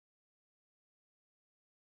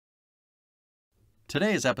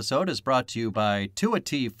Today's episode is brought to you by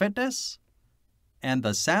 2AT Fitness and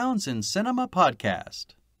the Sounds in Cinema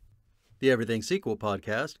podcast. The Everything Sequel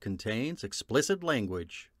podcast contains explicit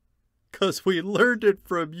language. 'Cause we learned it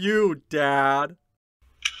from you, Dad.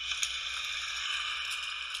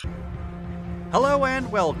 Hello and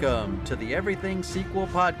welcome to the Everything Sequel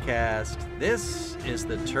podcast. This is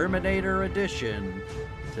the Terminator edition.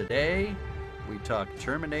 Today, we talk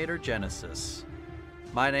Terminator Genisys.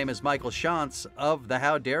 My name is Michael Shantz of the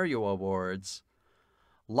How Dare You Awards.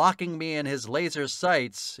 Locking me in his laser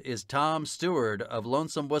sights is Tom Stewart of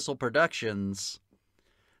Lonesome Whistle Productions.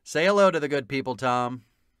 Say hello to the good people, Tom.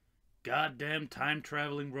 Goddamn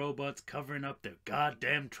time-traveling robots covering up their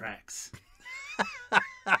goddamn tracks.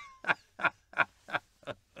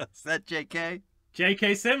 Is that JK?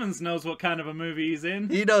 J.K. Simmons knows what kind of a movie he's in.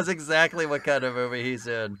 He knows exactly what kind of movie he's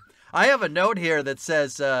in. I have a note here that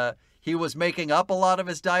says he was making up a lot of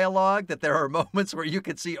his dialogue, that there are moments where you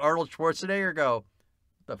could see Arnold Schwarzenegger go,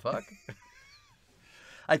 the fuck?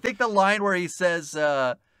 I think the line where he says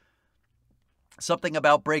something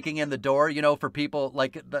about breaking in the door, you know, for people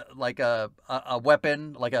like a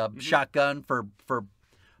weapon, like a shotgun for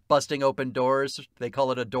busting open doors. They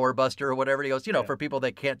call it a door buster or whatever. He goes, you know, for people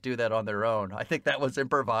that can't do that on their own. I think that was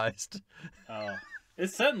improvised. Oh, it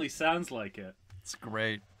certainly sounds like it. It's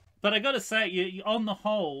great. But I gotta say, on the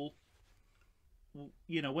whole,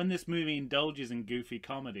 you know, when this movie indulges in goofy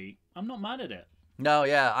comedy, I'm not mad at it. No,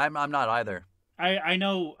 yeah, I'm not either. I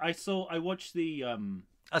know. I watched the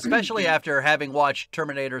especially after having watched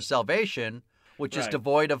Terminator Salvation, which is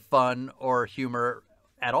devoid of fun or humor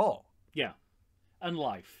at all. Yeah, and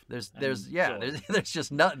life. There's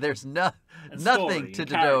just nothing to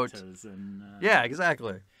denote. And, yeah,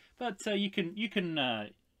 exactly. But you can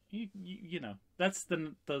you know, that's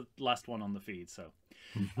the last one on the feed. So,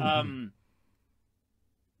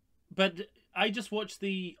 but I just watched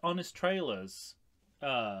the honest trailers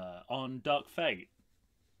on Dark Fate,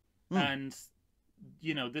 and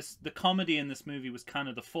you know, the comedy in this movie was kind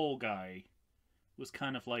of the fall guy, was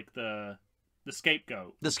kind of like the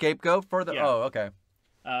scapegoat. The scapegoat for the okay.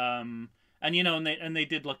 And you know, and they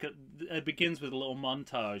did like it begins with a little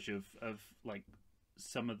montage of like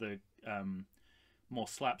some of the more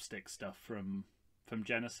slapstick stuff from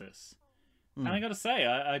Genisys. And I gotta say,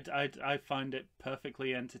 I find it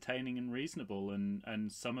perfectly entertaining and reasonable,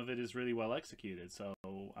 and some of it is really well executed. So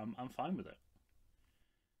I'm fine with it.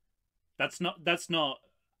 That's not.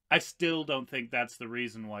 I still don't think that's the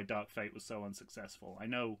reason why Dark Fate was so unsuccessful. I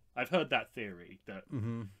know I've heard that theory that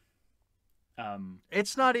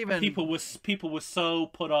it's not even people were so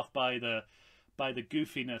put off by the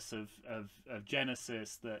goofiness of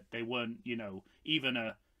Genisys that they weren't, you know, even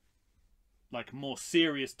a like more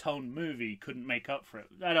serious tone movie couldn't make up for it.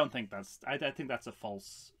 I don't think that's. I think that's a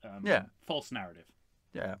false narrative.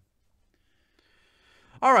 Yeah.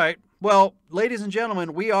 All right. Well, ladies and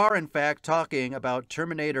gentlemen, we are in fact talking about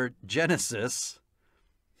Terminator Genisys,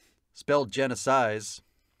 spelled Genisys,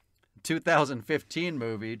 2015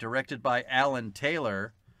 movie directed by Alan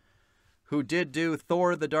Taylor, who did do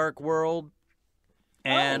Thor: The Dark World,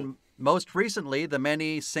 and most recently, The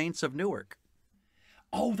Many Saints of Newark.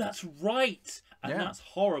 Oh, that's right. And that's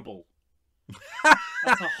horrible.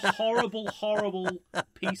 That's a horrible, horrible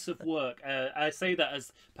piece of work. I say that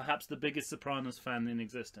as perhaps the biggest Sopranos fan in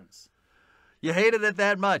existence. You hated it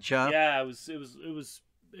that much, huh? Yeah, it was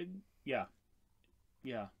yeah.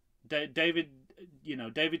 David, you know,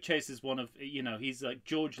 David Chase is one of, you know, he's like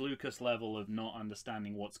George Lucas level of not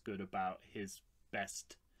understanding what's good about his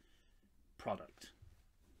best product.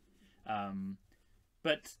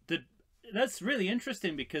 But that's really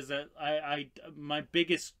interesting because my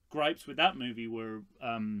biggest gripes with that movie were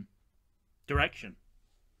direction.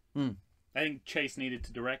 I think Chase needed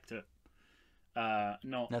to direct it.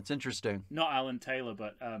 That's interesting. Not Alan Taylor,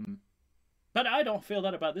 but I don't feel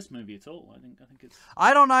that about this movie at all. I think it's.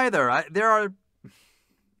 I don't either.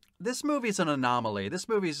 This movie's an anomaly. This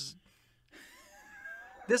movie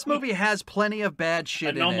has plenty of bad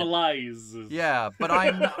shit in it. Anomalize. Yeah, but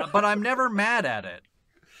I'm never mad at it.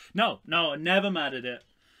 No, never mad at it.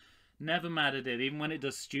 Never mad at it, even when it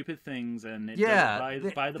does stupid things and it does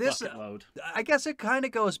it by the bucket load. I guess it kind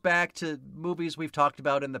of goes back to movies we've talked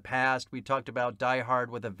about in the past. We talked about Die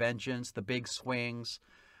Hard with a Vengeance, The Big Swings.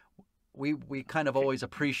 We kind of always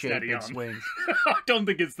appreciate big swings. I don't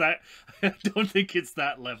think it's that. I don't think it's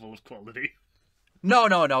that level of quality. No,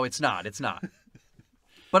 it's not. It's not.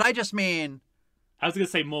 But I just mean, I was going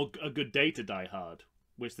to say more A Good Day to Die Hard,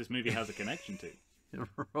 which this movie has a connection to.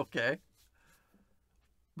 Okay.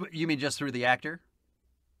 But you mean just through the actor?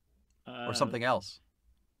 Or something else?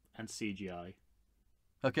 And CGI.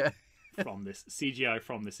 Okay. from this CGI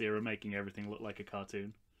from this era, making everything look like a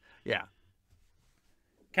cartoon. Yeah.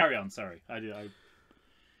 Carry on. Sorry, I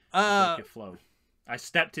broke your flow. I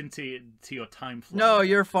stepped into your time flow. No,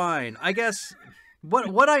 you're fine. I guess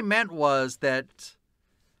what I meant was that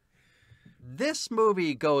this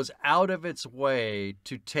movie goes out of its way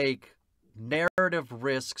to take narrative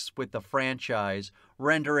risks with the franchise,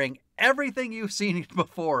 rendering everything you've seen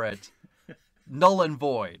before it null and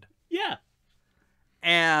void. Yeah.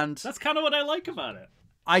 And that's kind of what I like about it.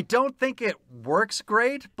 I don't think it works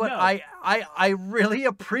great, but No. I really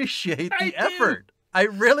appreciate the effort. I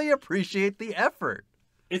really appreciate the effort.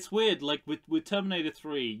 It's weird, like with Terminator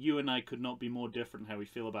 3, you and I could not be more different how we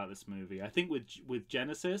feel about this movie. I think with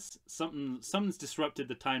Genisys, something's disrupted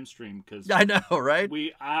the time stream, because I know, right?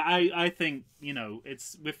 I think, you know,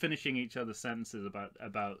 we're finishing each other's sentences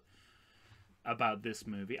about this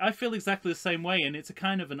movie. I feel exactly the same way, and it's a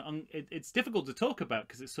kind of it's difficult to talk about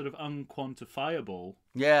because it's sort of unquantifiable.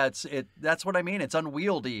 Yeah, that's what I mean. It's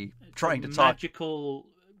unwieldy trying to talk. Magical,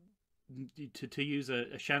 to use a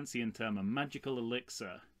Shansian term, a magical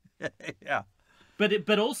elixir. Yeah.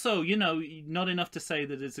 But also, you know, not enough to say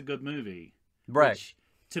that it's a good movie. Right. Which,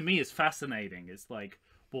 to me, is fascinating. It's like,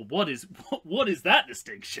 well, what is that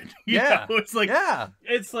distinction? You Yeah. know? It's like, yeah.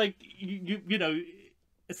 It's like, you know,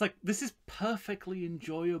 it's like, this is perfectly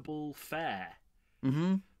enjoyable fare.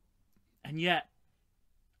 Mm-hmm. And yet,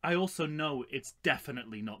 I also know it's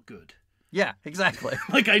definitely not good. Yeah, exactly.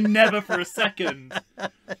 Like, I never for a second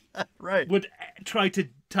right. would try to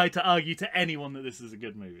argue to anyone that this is a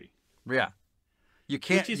good movie. Yeah. You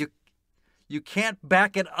can't you can't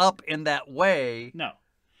back it up in that way. No.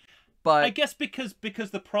 But I guess because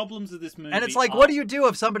the problems of this movie, and it's like, what do you do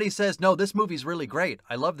if somebody says, "No, this movie's really great.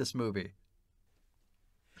 I love this movie."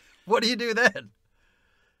 What do you do then?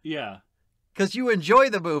 Yeah. Because you enjoy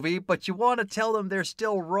the movie, but you want to tell them they're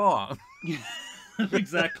still wrong.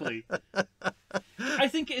 Exactly. I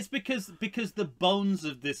think it's because the bones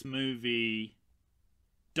of this movie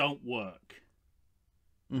don't work.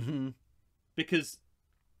 Mm-hmm. Because,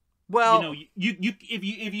 well, you know,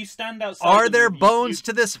 if you stand outside, are there bones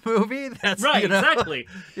to this movie? That's right. You know? Exactly.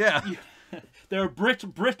 Yeah. There are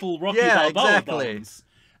brittle Rocky Balboa exactly. bones.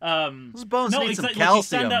 Those bones need some Like, calcium. you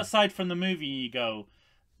stand outside from the movie and you go,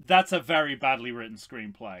 that's a very badly written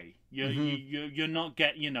screenplay. You're not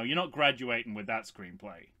you're not graduating with that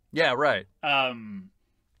screenplay. Yeah, right. And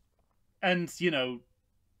you know,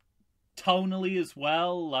 tonally as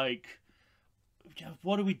well, like,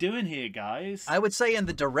 what are we doing here, guys? I would say in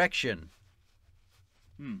the direction.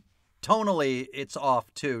 Tonally, it's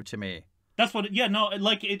off too to me. That's what.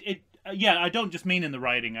 I don't just mean in the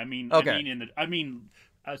writing. I mean, okay. I mean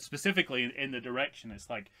specifically in the direction. It's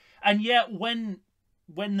like, and yet when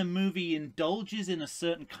the movie indulges in a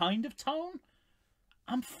certain kind of tone,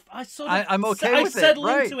 I'm okay with it. I settle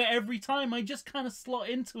into it every time. I just kind of slot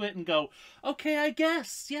into it and go, okay, I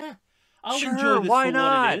guess, yeah, I'll enjoy this why for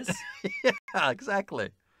not? what it is. Yeah, exactly.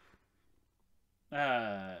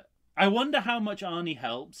 I wonder how much Arnie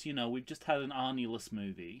helps. You know, we've just had an Arnie-less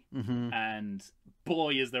movie, and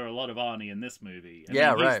boy, is there a lot of Arnie in this movie. I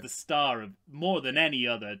mean, he's the star of, more than any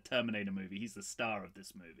other Terminator movie, he's the star of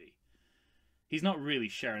this movie. He's not really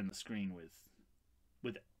sharing the screen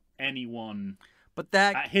with anyone, but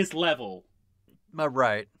that at his level.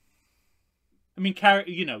 Right. I mean,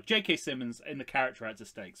 you know, J.K. Simmons in the character actor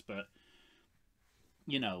stakes, but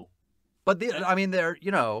you know. But I mean,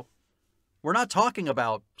 you know, we're not talking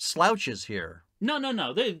about slouches here. No.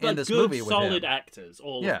 They're like this good, movie solid actors.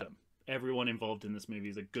 All of them. Everyone involved in this movie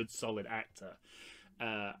is a good, solid actor.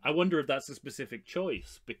 I wonder if that's a specific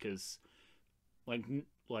choice because, like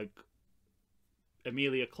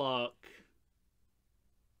Emilia Clarke.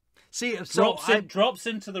 See, drops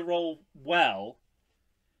into the role well.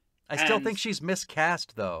 I still think she's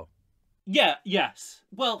miscast, though. Yeah. Yes.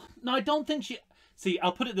 Well, no, I don't think she. See,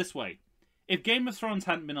 I'll put it this way: if Game of Thrones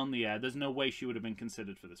hadn't been on the air, there's no way she would have been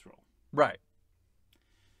considered for this role. Right.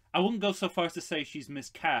 I wouldn't go so far as to say she's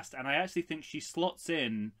miscast, and I actually think she slots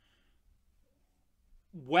in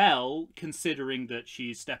well, considering that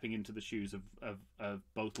she's stepping into the shoes of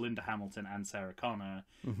both Linda Hamilton and Sarah Connor,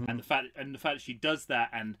 and the fact that she does that,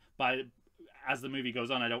 and as the movie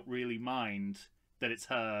goes on, I don't really mind that it's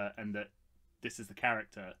her and that this is the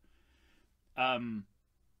character. I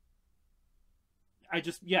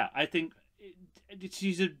think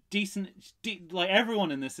she's a decent, like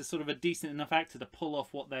everyone in this is sort of a decent enough actor to pull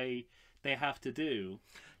off what they have to do.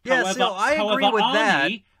 Yeah, however, so I agree with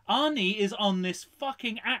that. Arnie is on this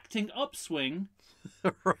fucking acting upswing.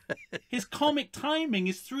 Right. His comic timing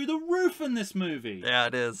is through the roof in this movie. Yeah,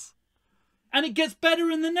 it is. And it gets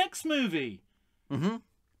better in the next movie.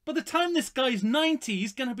 by the time this guy's 90,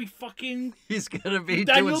 he's gonna be fucking. He's gonna be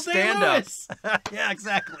Daniel doing stand-up. Yeah,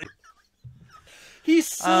 exactly. He's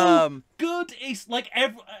so good. He's like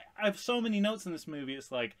I have so many notes in this movie.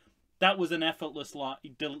 It's like that was an effortless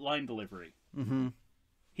line delivery. Mm-hmm.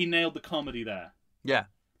 He nailed the comedy there. Yeah.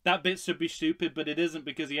 That bit should be stupid, but it isn't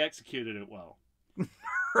because he executed it well.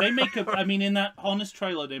 They make in that honest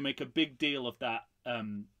trailer, they make a big deal of that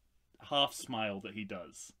half smile that he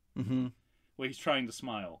does, where he's trying to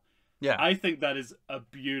smile. Yeah, I think that is a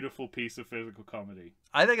beautiful piece of physical comedy.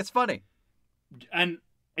 I think it's funny, and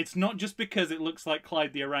it's not just because it looks like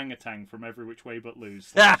Clyde the orangutan from Every Which Way But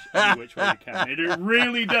Loose. Any Which Way You Can. It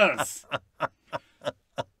really does.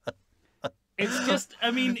 It's just,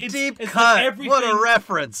 it's deep it's cut. Everything, what a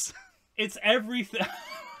reference! It's everything.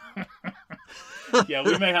 Yeah,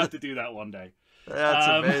 we may have to do that one day. That's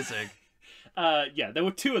amazing. Yeah, there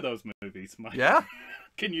were 2 of those movies. Yeah?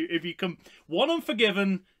 If you come, 1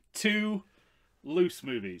 Unforgiven, 2 Loose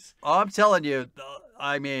movies. Oh, I'm telling you,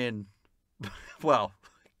 well,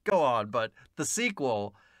 go on, but the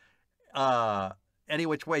sequel, Any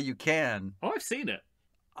Which Way You Can. Oh, I've seen it.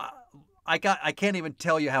 I can't even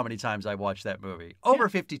tell you how many times I watched that movie. Over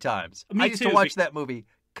 50 times. Me I used too. to watch that movie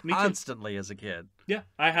constantly as a kid. Yeah,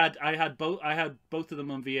 I had both of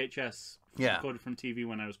them on VHS. Yeah. Recorded from TV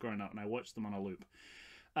when I was growing up, and I watched them on a loop.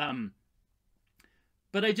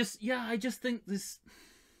 But I just think this,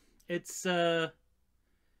 it's we're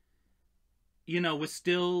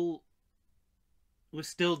still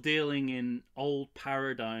dealing in old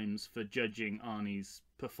paradigms for judging Arnie's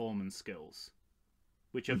performance skills,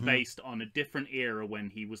 which are based on a different era when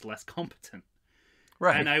he was less competent.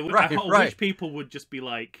 Right. And I wish people would just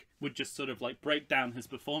sort of like break down his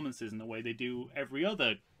performances in the way they do every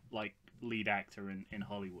other like lead actor in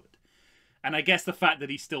Hollywood. And I guess the fact that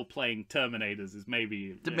he's still playing Terminators is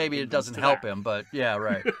maybe it doesn't help him, but yeah,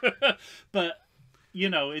 right. But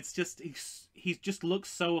it's just he just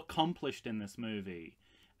looks so accomplished in this movie,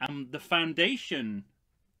 and the foundation.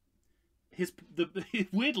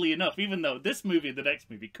 Weirdly enough, even though this movie and the next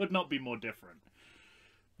movie could not be more different,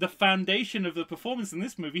 the foundation of the performance in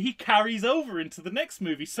this movie he carries over into the next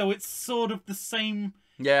movie, so it's sort of the same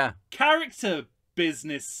character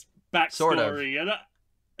business backstory, sort of.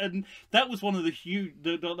 And that was one of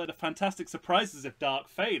the fantastic surprises of Dark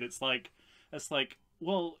Fate. It's like,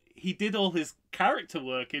 well, he did all his character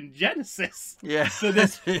work in Genisys for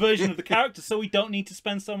this version of the character, so we don't need to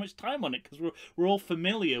spend so much time on it because we're all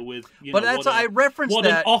familiar with. I referenced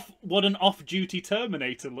that what an off-duty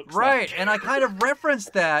Terminator looks like. Right, and I kind of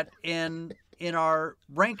referenced that in our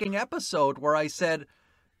ranking episode where I said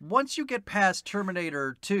once you get past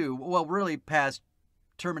Terminator 2, well, really past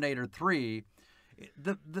Terminator 3.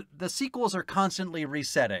 The sequels are constantly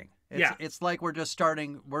resetting. It's like we're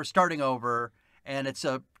starting over, and it's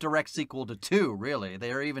a direct sequel to 2, really.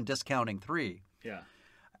 They are even discounting 3. Yeah.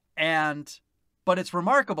 But it's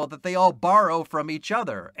remarkable that they all borrow from each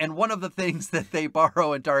other. And one of the things that they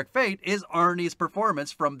borrow in Dark Fate is Arnie's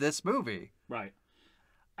performance from this movie. Right.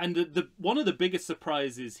 And the one of the biggest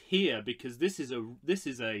surprises here, because this is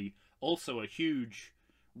also a huge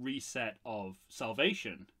reset of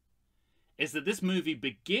Salvation, is that this movie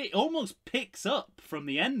almost picks up from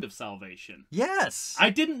the end of Salvation. Yes. I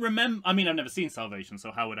didn't remember... I've never seen Salvation,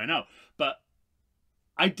 so how would I know? But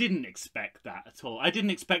I didn't expect that at all. I didn't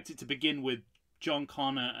expect it to begin with John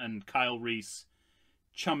Connor and Kyle Reese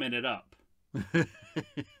chumming it up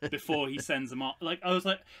before he sends them off. Like, I was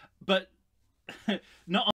like... But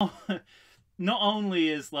not only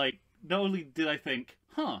did I think,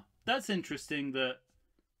 that's interesting that,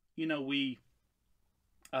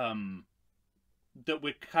 that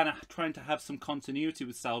we're kind of trying to have some continuity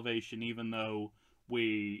with Salvation, even though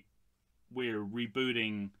we're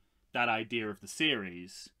rebooting that idea of the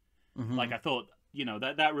series. Like, I thought,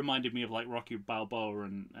 that reminded me of like Rocky Balboa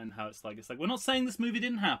and how it's like we're not saying this movie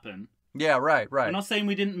didn't happen. Yeah, right. We're not saying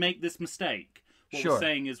we didn't make this mistake. What Sure. we're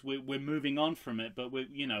saying is we're moving on from it, but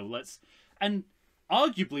and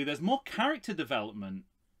arguably there's more character development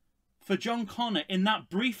for John Connor in that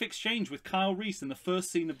brief exchange with Kyle Reese in the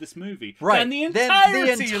first scene of this movie. Right. Than the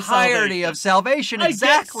entirety, of Salvation.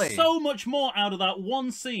 Exactly. I get so much more out of that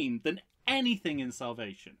one scene than anything in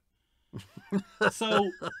Salvation. So,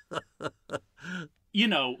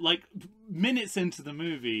 like minutes into the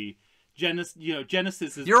movie,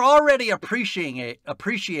 Genisys is... You're already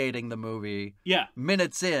appreciating the movie. Yeah.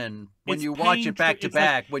 Minutes in when you watch it back to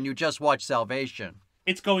back when you just watch Salvation.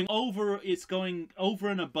 It's going over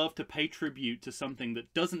and above to pay tribute to something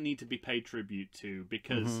that doesn't need to be paid tribute to,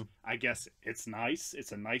 because I guess it's nice.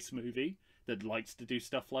 It's a nice movie that likes to do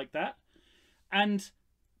stuff like that. And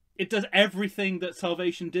It does everything that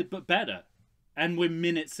Salvation did, but better. And we're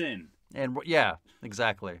minutes in. And yeah,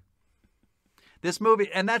 exactly. This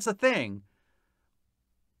movie, and that's the thing,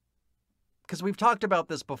 because we've talked about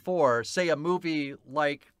this before, say a movie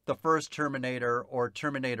like the first Terminator or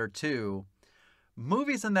Terminator 2,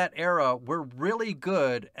 movies in that era were really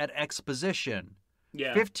good at exposition.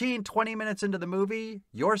 Yeah. 15, 20 minutes into the movie,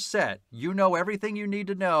 you're set. You know everything you need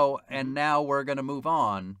to know, and now we're going to move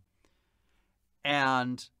on.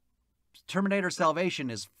 And Terminator Salvation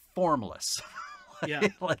is formless. Yeah.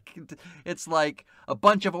 It's like a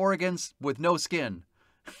bunch of organs with no skin.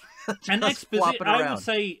 And flopping I around. would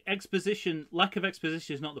say lack of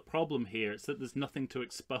exposition is not the problem here. It's that there's nothing to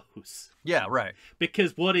expose. Yeah, right.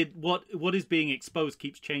 Because what is being exposed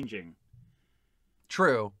keeps changing.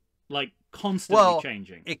 True. Like, constantly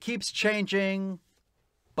changing. It keeps changing,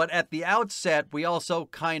 but at the outset, we also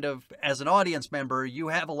kind of, as an audience member, you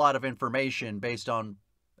have a lot of information based on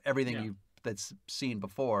everything that's seen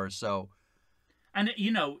before, so... And,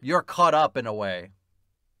 you know... You're caught up in a way.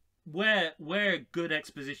 Where good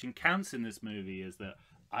exposition counts in this movie is that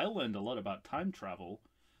I learned a lot about time travel,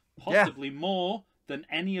 possibly more than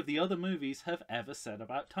any of the other movies have ever said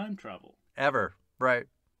about time travel. Ever, right.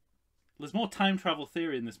 There's more time travel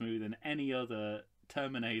theory in this movie than any other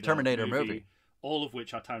Terminator movie, all of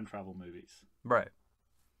which are time travel movies. Right.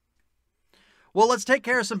 Well, let's take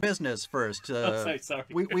care of some business first. I'm so sorry.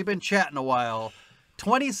 We've been chatting a while.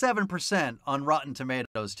 27% on Rotten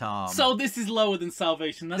Tomatoes, Tom. So this is lower than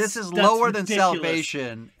Salvation. This is that's lower ridiculous. than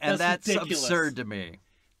Salvation, and that's ridiculous. absurd to me.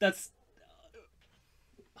 That's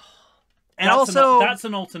also that's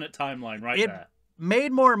an alternate timeline right there.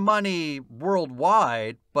 Made more money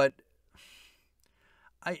worldwide, but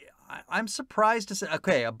I'm surprised to say,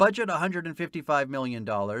 okay, a budget $155 million,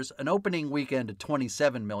 an opening weekend of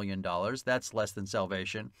 $27 million, that's less than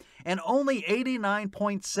Salvation, and only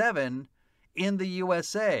 89.7 in the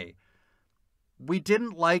USA. We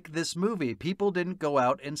didn't like this movie. People didn't go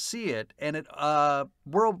out and see it, and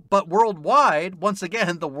but worldwide, once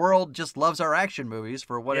again, the world just loves our action movies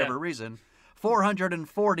for whatever reason.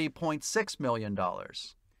 $440.6 million.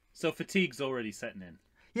 So fatigue's already setting in.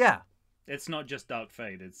 Yeah. It's not just Dark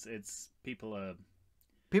Fate. It's people are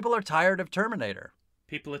tired of Terminator.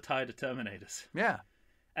 People are tired of Terminators. Yeah.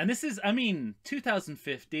 And this is,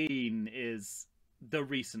 2015 is the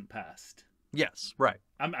recent past. Yes, right.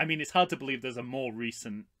 It's hard to believe there's a more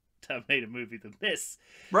recent Terminator movie than this.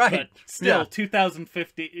 Right. But still,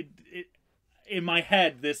 2015, in my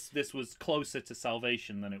head, this was closer to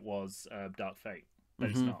Salvation than it was Dark Fate.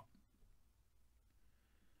 But it's not.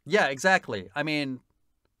 Yeah, exactly.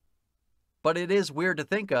 But it is weird to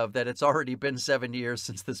think of that it's already been 7 years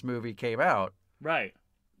since this movie came out. Right.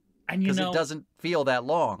 And because it doesn't feel that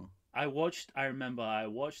long. I remember I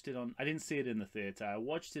watched it on, I didn't see it in the theater. I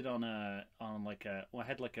watched it I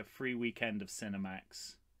had like a free weekend of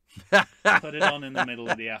Cinemax. Put it on in the middle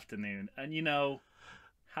of the afternoon. And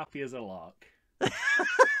happy as a lark.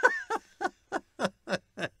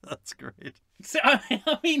 That's great. So,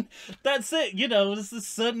 that's it. There's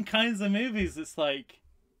certain kinds of movies. This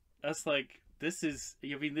is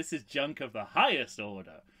junk of the highest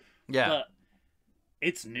order. Yeah. But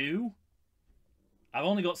it's new. I've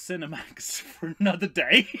only got Cinemax for another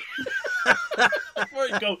day.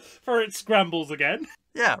 Before it scrambles again.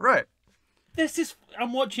 Yeah, right.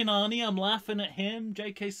 I'm watching Arnie, I'm laughing at him.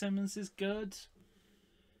 J.K. Simmons is good.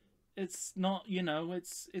 It's not,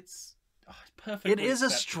 it's perfect. It is a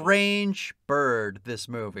strange bird, this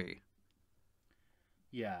movie.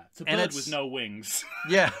 Yeah, it's a bird with no wings.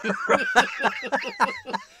 Yeah.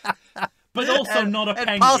 But also not a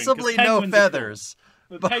penguin. And possibly no feathers.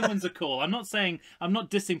 But penguins are cool. I'm not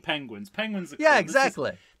dissing penguins. Penguins are cool. Yeah,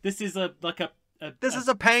 exactly. This is a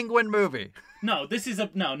penguin movie. No, this is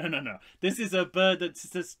no. This is a bird that's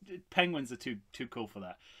just, penguins are too cool for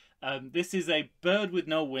that. This is a bird with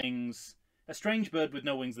no wings, a strange bird with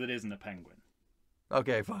no wings that isn't a penguin.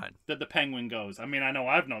 Okay, fine. That the penguin goes. I know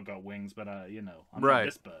I've not got wings, but I'm right. not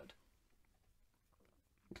this bird.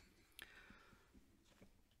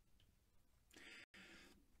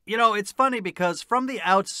 It's funny because from the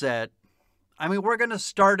outset, we're going to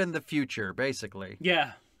start in the future, basically.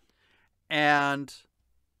 Yeah. And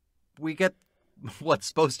we get what's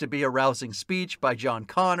supposed to be a rousing speech by John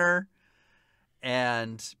Connor.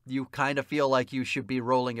 And you kind of feel like you should be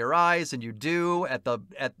rolling your eyes, and you do it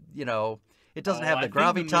doesn't have the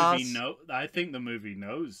gravitas. I think the movie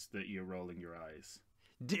knows that you're rolling your eyes.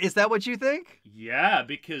 Is that what you think? Yeah,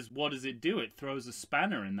 because what does it do? It throws a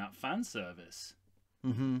spanner in that fan service.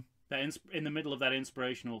 Mm-hmm. In the middle of that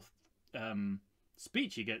inspirational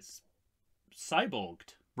speech, he gets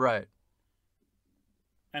cyborged. Right.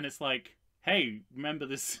 and it's like, hey, remember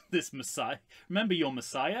this Messiah? Remember your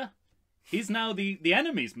Messiah? He's now the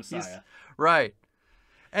enemy's Messiah. Right.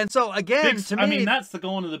 And so again, to me, I mean, that's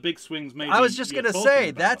one of the big swings. Maybe I was just going gonna to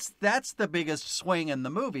say that's the biggest swing in the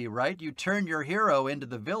movie, right? You turn your hero into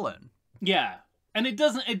the villain. Yeah, and it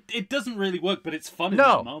doesn't really work, but it's fun in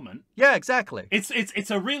that moment. Yeah, exactly. It's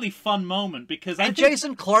a really fun moment because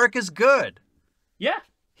Jason Clarke is good. Yeah,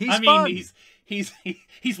 he's fun.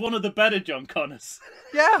 He's one of the better John Connors.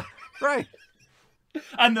 Yeah, right.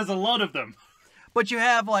 And there's a lot of them. But you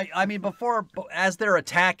have as they're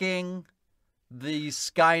attacking the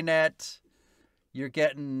Skynet,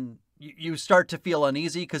 you start to feel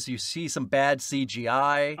uneasy because you see some bad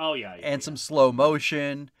CGI. Oh yeah, and some slow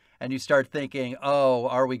motion, and you start thinking, "Oh,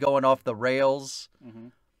 are we going off the rails?"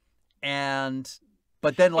 Mm-hmm.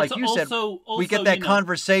 But then, like you said, we get that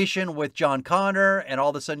conversation with John Connor, and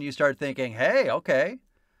all of a sudden you start thinking, "Hey, okay."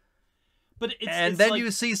 But then you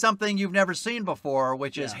see something you've never seen before,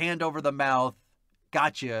 which is hand over the mouth,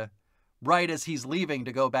 gotcha. Right as he's leaving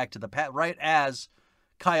to go back to the past, right as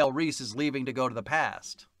Kyle Reese is leaving to go to the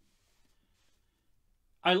past.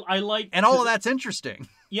 I like... And all of that's interesting.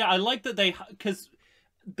 Yeah, I like that because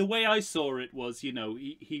the way I saw it was,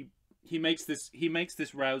 he makes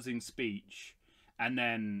this rousing speech, and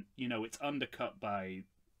then, it's undercut by,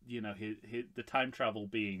 the time travel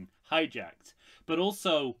being hijacked. But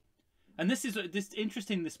also, and this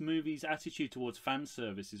interesting, this movie's attitude towards fan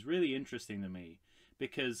service is really interesting to me,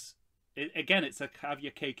 because... it's a have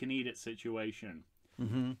your cake and eat it situation.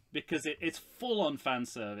 Mm-hmm. Because it's full on fan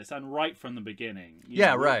service and right from the beginning.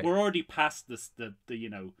 Right. We're already past the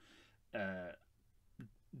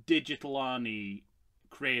digital Arnie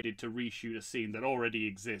created to reshoot a scene that already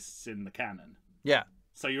exists in the canon. Yeah.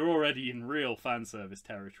 So you're already in real fan service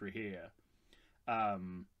territory here.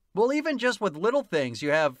 Well, even just with little things, you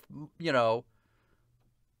have,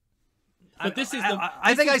 But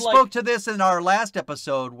I think I spoke to this in our last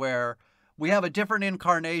episode where we have a different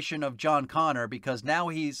incarnation of John Connor because now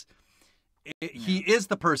he is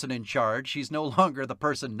the person in charge. He's no longer the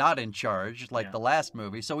person not in charge like the last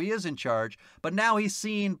movie. So he is in charge, but now he's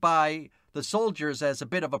seen by the soldiers as a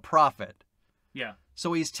bit of a prophet. Yeah.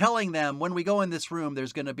 So he's telling them, when we go in this room,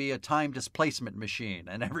 there's going to be a time displacement machine.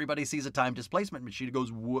 And everybody sees a time displacement machine and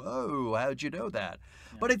goes, whoa, how'd you know that?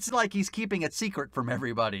 Yeah. But it's like he's keeping it secret from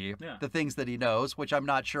everybody, the things that he knows, which I'm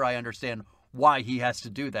not sure I understand why he has to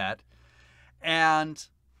do that. And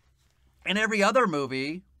in every other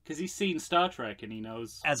movie... Because he's seen Star Trek and he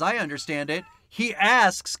knows... As I understand it, he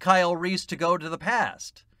asks Kyle Reese to go to the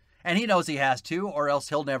past. And he knows he has to, or else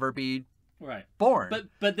he'll never be... born.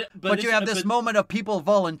 But you have this moment of people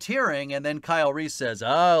volunteering, and then Kyle Reese says,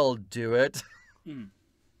 "I'll do it." Mm.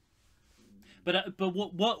 But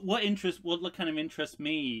what kind of interests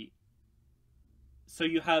me? So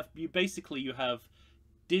you have a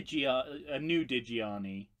new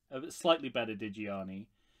Digiani, a slightly better Digiani,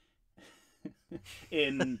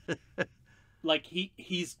 in like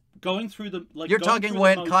he's going through the You're talking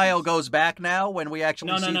when Kyle goes back now, when we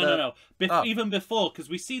actually see No. Even before, because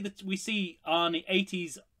we see Arnie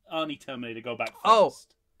 80s Arnie Terminator go back first. Oh,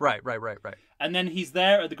 right. And then he's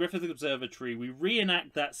there at the Griffith Observatory. We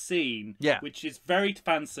reenact that scene, which is very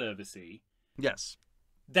fan servicey. Yes.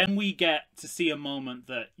 Then we get to see a moment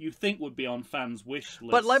that you think would be on fans' wish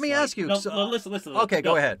list. But let me ask you. Listen. Okay,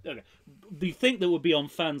 go ahead. Okay. Do you think that would be on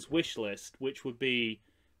fans' wish list, which would be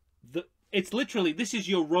it's literally, this is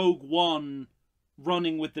your Rogue One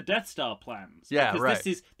running with the Death Star plans. Yeah, because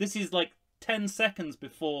right. This is like 10 seconds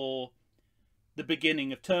before the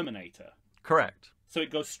beginning of Terminator. Correct. So it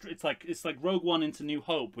goes. It's like Rogue One into New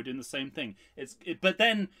Hope. We're doing the same thing.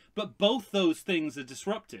 But both those things are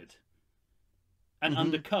disrupted and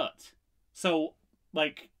undercut. So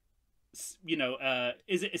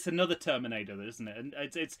it's another Terminator, isn't it? And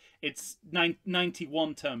it's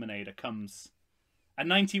 91 Terminator comes. A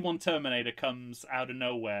 91 Terminator comes out of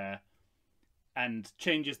nowhere and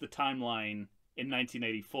changes the timeline in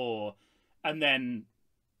 1984, and then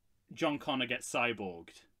John Connor gets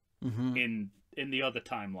cyborged in the other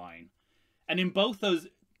timeline. And in both those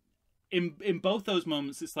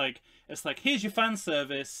moments, it's like here's your fan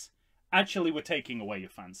service. Actually, we're taking away your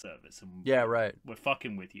fan service, and we're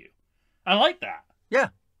fucking with you. I like that. Yeah,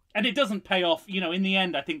 and it doesn't pay off. In the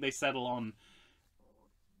end, I think they settle on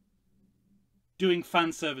doing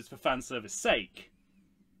fan service for fan service sake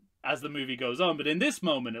as the movie goes on. But in this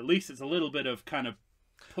moment, at least, it's a little bit of kind of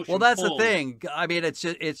push. Well, and that's the pull. thing. I mean, it's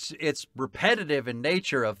just it's repetitive in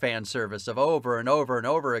nature of fan service of over and over and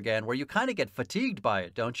over again, where you kind of get fatigued by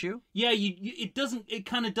it, don't you? Yeah, it doesn't. It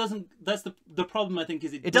kind of doesn't. That's the problem. I think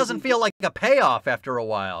is It doesn't feel like a payoff after a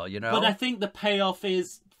while, you know. But I think the payoff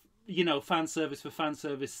is, fan service for fan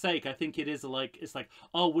service sake. I think it is it's like,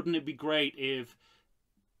 oh, wouldn't it be great if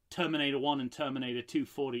Terminator 1 and Terminator 2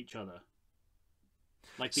 fought each other?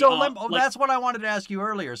 That's what I wanted to ask you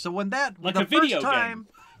earlier. So when the video first time, game.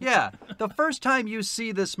 yeah, the first time you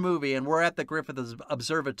see this movie, and we're at the Griffith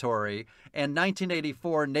Observatory, and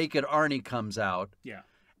 1984 Naked Arnie comes out. Yeah.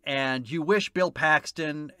 And you wish Bill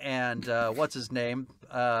Paxton and what's his name,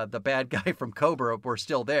 the bad guy from Cobra, were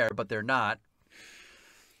still there, but they're not.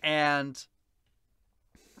 And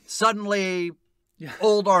suddenly,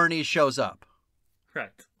 old Arnie shows up.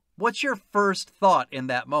 Correct. What's your first thought in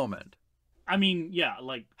that moment? I mean, yeah,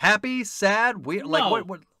 happy, sad, weird. No.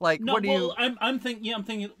 What do you? I'm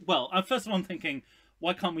thinking. Well, first of all, I'm thinking,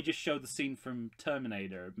 why can't we just show the scene from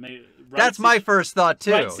Terminator? That's my first thought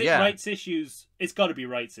too. Rights issues. It's got to be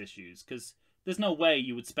rights issues, because there's no way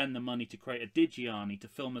you would spend the money to create a Digi-Arnie to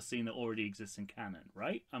film a scene that already exists in canon,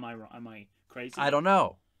 right? Am I crazy? I don't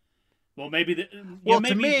know. Well, maybe to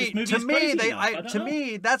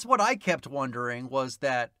me, that's what I kept wondering, was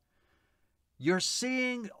that you're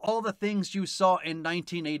seeing all the things you saw in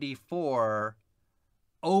 1984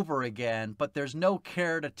 over again, but there's no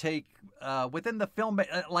care to take within the film.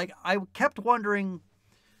 I kept wondering,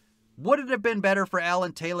 would it have been better for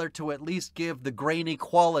Alan Taylor to at least give the grainy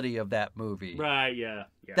quality of that movie? Right, yeah.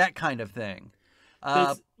 That kind of thing.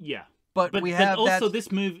 Yeah. But we have also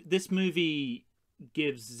this movie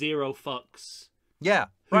gives zero fucks. Yeah,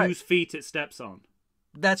 whose feet it steps on.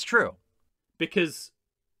 That's true. Because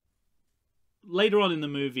later on in the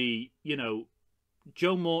movie,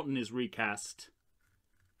 Joe Morton is recast.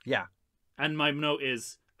 Yeah. And my note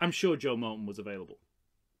is, I'm sure Joe Morton was available.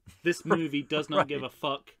 This movie does not give a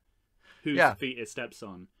fuck whose feet it steps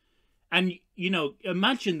on. And,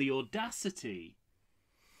 imagine the audacity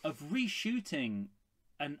of reshooting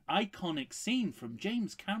an iconic scene from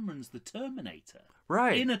James Cameron's The Terminator.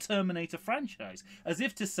 Right. In a Terminator franchise. As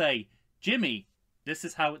if to say, Jimmy, this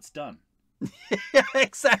is how it's done. Yeah,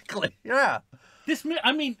 exactly. Yeah.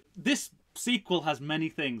 This sequel has many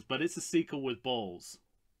things, but it's a sequel with balls.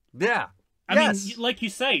 Yeah. I mean, like you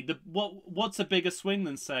say, what's a bigger swing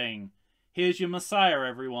than saying, here's your Messiah,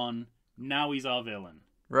 everyone, now he's our villain.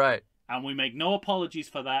 Right. And we make no apologies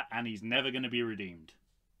for that, and he's never going to be redeemed.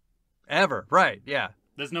 Ever. Right, yeah.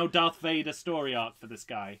 There's no Darth Vader story arc for this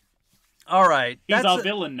guy. All right. He's our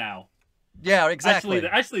villain now. Yeah, exactly.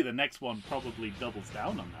 Actually, the next one probably doubles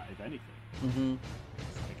down on that, if anything. Mm-hmm.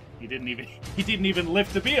 He didn't even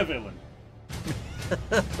live to be a villain.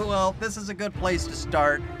 Well, this is a good place to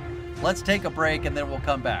start. Let's take a break and then we'll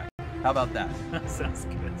come back. How about that? That sounds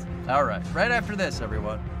good. All right. Right after this,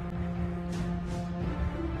 everyone.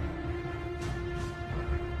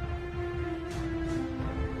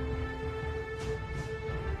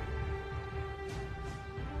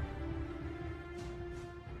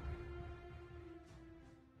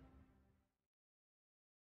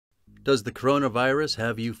 Does the coronavirus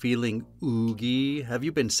have you feeling oogie? Have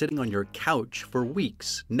you been sitting on your couch for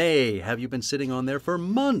weeks? Nay, have you been sitting on there for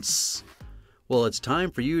months? Well, it's time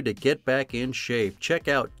for you to get back in shape. Check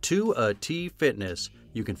out 2AT Fitness.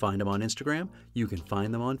 You can find them on Instagram. You can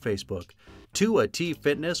find them on Facebook. 2AT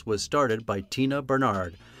Fitness was started by Tina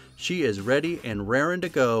Bernard. She is ready and raring to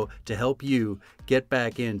go to help you get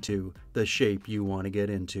back into the shape you want to get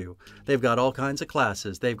into. They've got all kinds of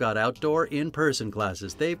classes. They've got outdoor in-person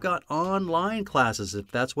classes. They've got online classes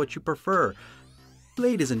if that's what you prefer.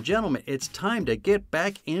 Ladies and gentlemen, it's time to get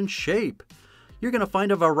back in shape. You're going to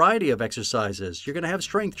find a variety of exercises. You're going to have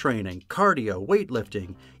strength training, cardio,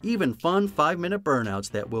 weightlifting, even fun 5-minute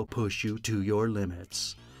burnouts that will push you to your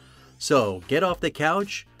limits. So get off the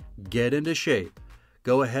couch, get into shape.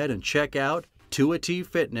 Go ahead and check out 2AT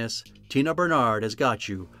Fitness. Tina Bernard has got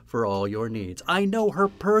you for all your needs. I know her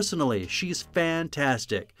personally. She's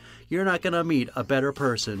fantastic. You're not going to meet a better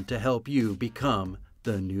person to help you become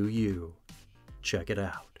the new you. Check it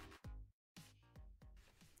out.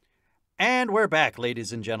 And we're back,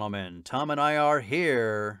 ladies and gentlemen. Tom and I are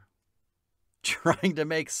here trying to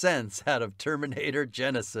make sense out of Terminator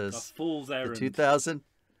Genisys. A fool's errand.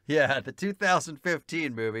 The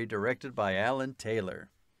 2015 movie directed by Alan Taylor.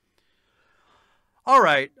 All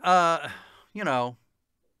right,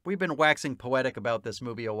 we've been waxing poetic about this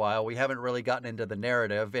movie a while. We haven't really gotten into the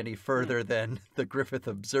narrative any further than the Griffith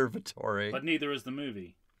Observatory. But neither is the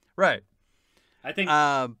movie. Right. I think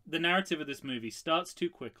the narrative of this movie starts too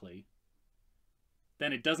quickly.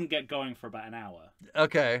 then it doesn't get going for about an hour,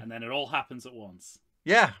 Okay. and then it all happens at once.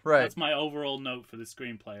 Yeah, right. That's my overall note for the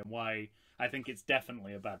screenplay and why I think it's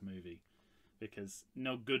definitely a bad movie. Because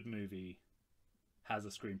no good movie has a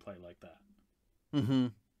screenplay like that. Mm-hmm.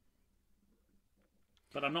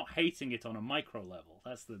 But I'm not hating it on a micro level.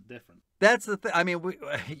 That's the difference. That's the thing. I mean,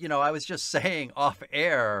 I was just saying off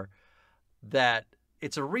air that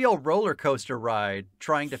it's a real roller coaster ride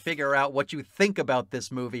trying to figure out what you think about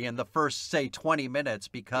this movie in the first, say, 20 minutes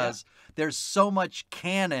because there's so much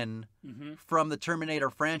canon from the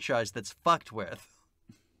Terminator franchise that's fucked with.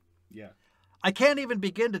 Yeah. I can't even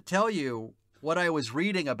begin to tell you what I was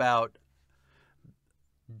reading about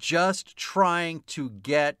just trying to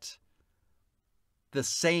get the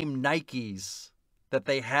same Nikes that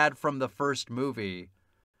they had from the first movie.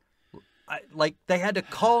 Like they had to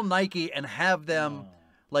call Nike and have them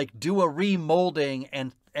like do a remolding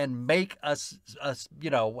and make us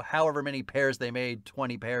however many pairs they made,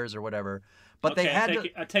 20 pairs or whatever. But okay, they had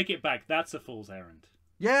I take it back. That's a fool's errand.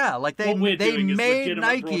 Yeah, like they made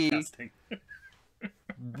Nike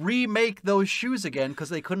remake those shoes again because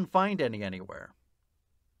they couldn't find any anywhere.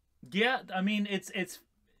 Yeah, I mean it's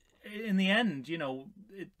in the end,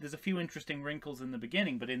 there's a few interesting wrinkles in the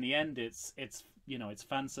beginning, but in the end, it's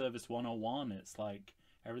fan service 101. It's like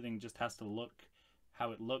everything just has to look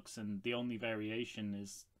how it looks, and the only variation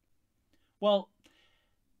is, well,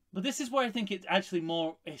 but this is where I think it's actually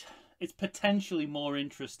it's potentially more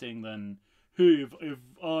interesting than if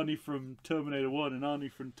Arnie from Terminator 1 and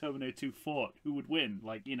Arnie from Terminator 2 fought, who would win?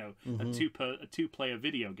 Like, a two-player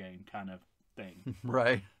video game kind of thing.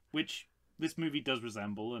 Right. Which this movie does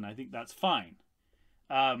resemble, and I think that's fine.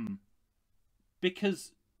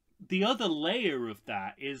 Because the other layer of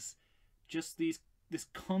that is just these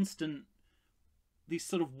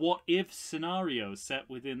sort of what-if scenarios set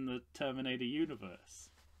within the Terminator universe.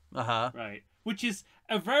 Uh-huh. Right. Which is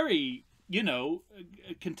a very,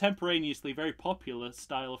 contemporaneously very popular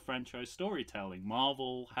style of franchise storytelling.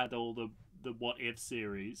 Marvel had all the what-if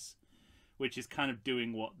series, which is kind of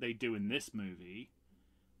doing what they do in this movie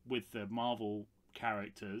with the Marvel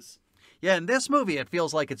characters. Yeah, in this movie, it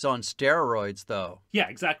feels like it's on steroids, though. Yeah,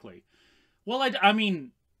 exactly. Well, I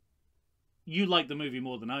mean, you liked the movie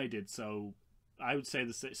more than I did, so I would say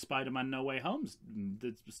the Spider-Man No Way Home's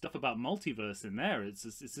the stuff about multiverse in there. It's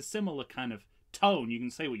a similar kind of tone. You can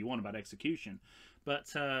say what you want about execution,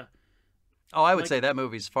 but I would say that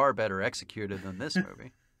movie's far better executed than this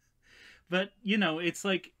movie. But it's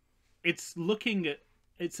like it's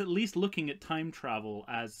at least looking at time travel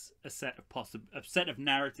as a set of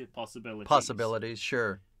narrative possibilities. Possibilities,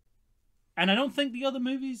 sure. And I don't think the other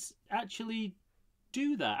movies actually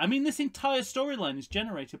do that. I mean, this entire storyline is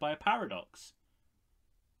generated by a paradox.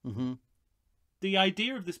 Mm-hmm. The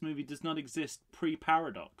idea of this movie does not exist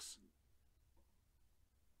pre-paradox.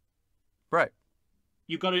 Right.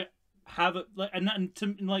 You got to have it,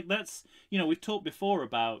 that's we've talked before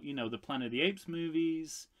about the Planet of the Apes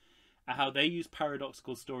movies, how they use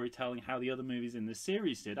paradoxical storytelling, how the other movies in this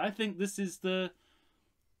series did. I think this is the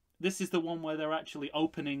one where they're actually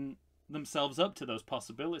opening themselves up to those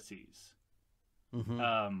possibilities,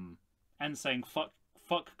 and saying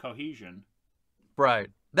fuck cohesion. Right.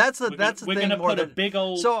 That's the we're thing. We're going to put a big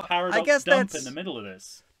old paradox dump in the middle of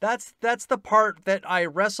this. That's the part that I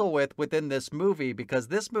wrestle with within this movie, because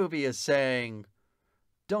this movie is saying,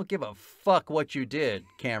 "Don't give a fuck what you did,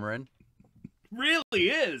 Cameron." Really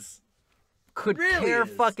is. Could care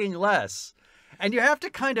fucking less. And you have to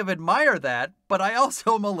kind of admire that, but I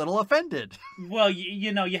also am a little offended. Well,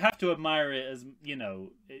 you have to admire it as,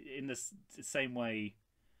 in the same way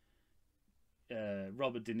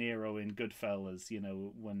Robert De Niro in Goodfellas,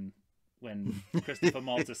 when Christopher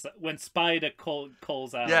Malta, when Spider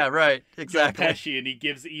calls out, yeah, right, exactly, Joe Pesci, and he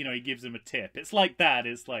gives him a tip. It's like that.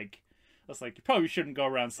 It's like you probably shouldn't go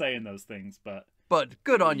around saying those things, but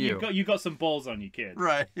good on you. You got some balls on you, kid.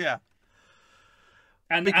 Right? Yeah.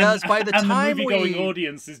 Because by the time the movie-going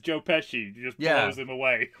audience is Joe Pesci, just blows him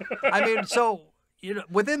away. I mean, so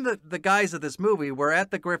within the guise of this movie, we're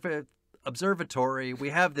at the Griffith Observatory. We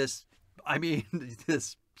have this,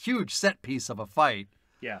 this huge set piece of a fight.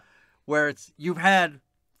 Yeah. Where you've had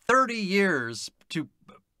 30 years to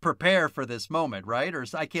prepare for this moment, right? Or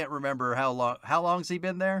I can't remember how long. How long's he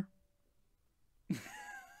been there?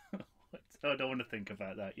 I don't want to think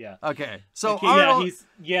about that. Yeah. Okay. So Arnold,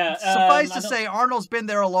 suffice to say, Arnold's been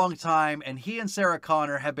there a long time, and he and Sarah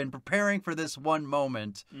Connor have been preparing for this one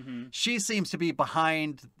moment. Mm-hmm. She seems to be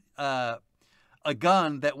behind a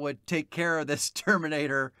gun that would take care of this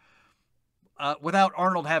Terminator without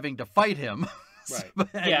Arnold having to fight him. Right.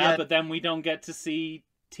 But then we don't get to see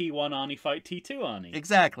T1 Arnie fight T2 Arnie.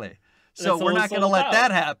 Exactly. So That's we're all not it's going to all let about.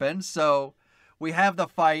 that happen. So we have the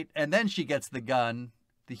fight, and then she gets the gun,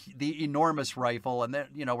 the enormous rifle, and then,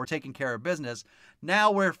 you know, we're taking care of business.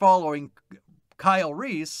 Now we're following Kyle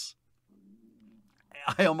Reese.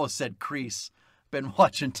 I almost said Crease. Been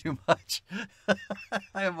watching too much.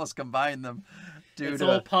 I almost combined them. It's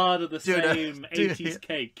all part of the due to- same due- 80s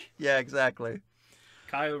cake. Yeah, exactly.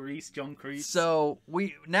 Kyle Reese, John Kreese. So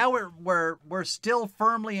we're still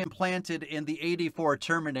firmly implanted in the '84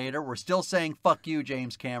 Terminator. We're still saying "fuck you,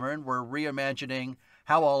 James Cameron." We're reimagining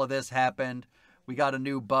how all of this happened. We got a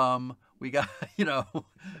new bum. We got, you know,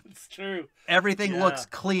 It's true. everything Yeah. looks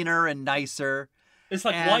cleaner and nicer. It's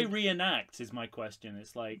like, And- why reenact is my question.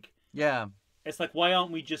 It's like, why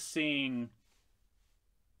aren't we just seeing...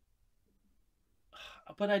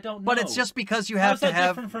 But I don't know. But it's just because you How have is to that have.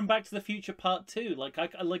 different from Back to the Future Part 2?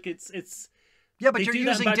 It's Yeah, but you're do that in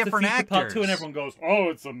using Back to the different Future actors. Part 2, and everyone goes, "Oh,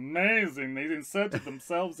 it's amazing! They inserted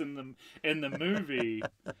themselves in the movie."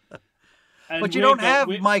 And But you don't have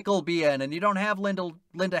Michael Biehn, and you don't have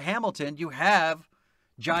Linda Hamilton. You have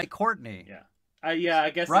Jai Courtney. Yeah. Yeah, I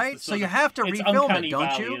guess. Right? It's So you have to it's refilm Uncanny it, don't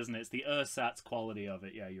Valley, you? Isn't it? It's the ersatz quality of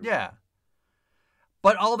it. Yeah, you're Yeah. right.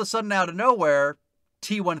 But all of a sudden, out of nowhere,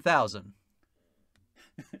 T-1000.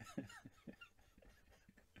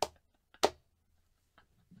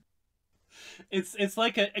 It's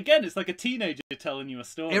like a teenager telling you a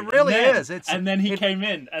story. It really is. And then he came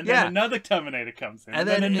in, and then another Terminator comes in, and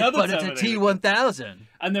then another it's a Terminator T-1000.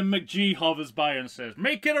 and then McGee hovers by and says,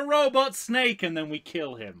 "Make it a robot snake," and then we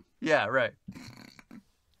kill him. Yeah, right.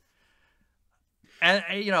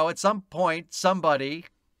 And, you know, at some point, somebody,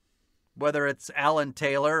 whether it's Alan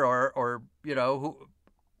Taylor or you know,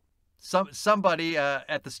 somebody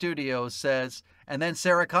at the studio says, and then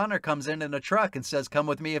Sarah Connor comes in a truck and says, "Come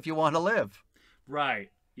with me if you want to live." Right.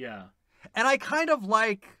 Yeah. And I kind of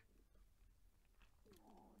like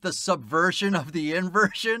the subversion of the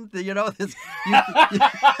inversion. You know, this,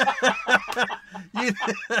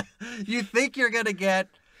 you think you're going to get...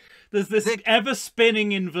 There's this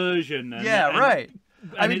ever-spinning inversion. Right.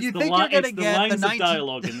 I mean, you think you're going to get the lines of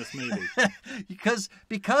dialogue in this movie.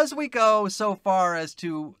 because we go so far as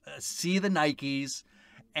to see the Nikes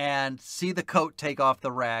and see the coat take off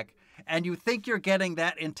the rack, and you think you're getting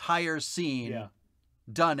that entire scene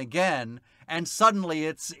done again, and suddenly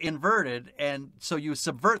it's inverted, and so you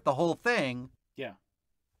subvert the whole thing. Yeah.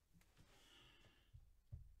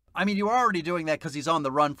 I mean, you're already doing that because he's on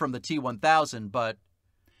the run from the T-1000, but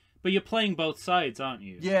you're playing both sides, aren't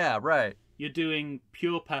you? Yeah, right. You're doing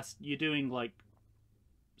you're doing, like,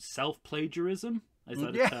 self-plagiarism? Is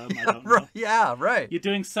that a term? I don't know. Yeah, right. You're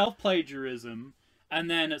doing self-plagiarism, and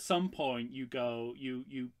then at some point you go,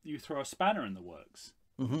 you throw a spanner in the works.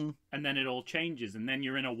 Mm-hmm. And then it all changes, and then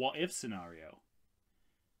you're in a what-if scenario.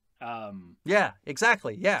 Yeah,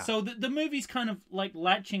 exactly, yeah. So the movie's kind of like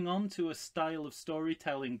latching on to a style of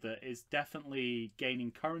storytelling that is definitely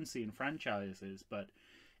gaining currency in franchises, but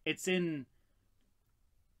it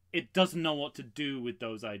doesn't know what to do with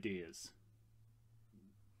those ideas.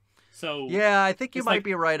 So yeah, I think you might like,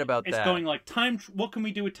 be right about that. It's going like what can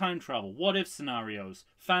we do with time travel? What if scenarios,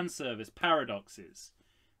 fan service, paradoxes.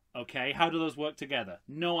 Okay, how do those work together?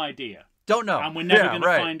 No idea. Don't know. And we're never going to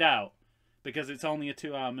find out because it's only a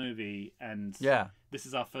 2-hour movie, and this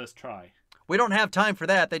is our first try. We don't have time for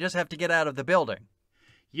that. They just have to get out of the building.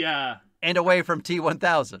 Yeah. And away from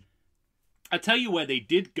T-1000. I tell you where they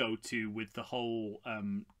did go to with the whole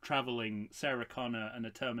traveling Sarah Connor and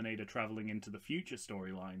a Terminator traveling into the future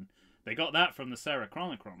storyline. They got that from the Sarah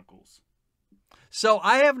Connor Chronicles. So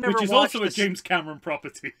I have never watched... Which is also a James Cameron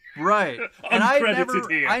property. Right. And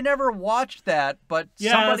I never watched that, but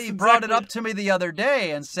somebody brought it up to me the other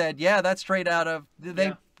day and said, yeah, that's straight out of...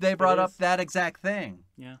 They brought up that exact thing.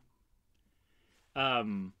 Yeah.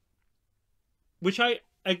 Which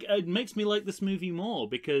it makes me like this movie more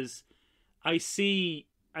because I see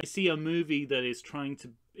a movie that is trying to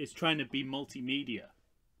be multimedia.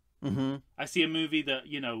 Mm-hmm. I see a movie that,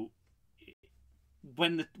 you know,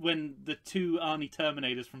 when the two Arnie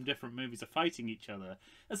Terminators from different movies are fighting each other,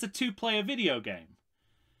 that's a 2-player video game.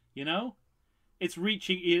 You know, it's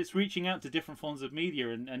reaching out to different forms of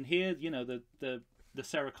media, and here, you know, the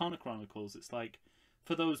Sarah Connor Chronicles, it's like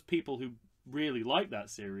for those people who really like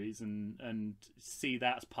that series and see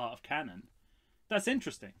that as part of canon, that's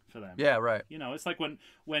interesting for them. Yeah, right. You know, it's like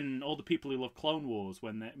when all the people who love Clone Wars,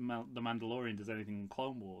 when the Mandalorian does anything in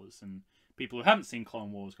Clone Wars, and people who haven't seen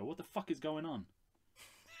Clone Wars go, "What the fuck is going on?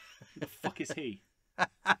 Who the fuck is he?"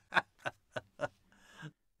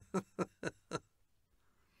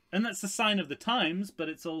 And that's a sign of the times, but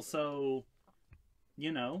it's also,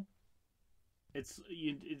 you know,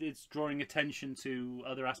 it's drawing attention to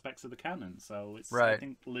other aspects of the canon. So it's right.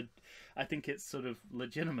 I think it's sort of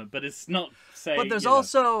legitimate, but it's not saying. But there's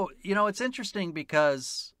also, it's interesting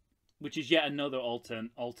because, which is yet another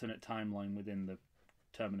alternate timeline within the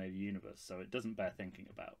Terminator universe, so it doesn't bear thinking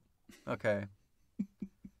about. Okay.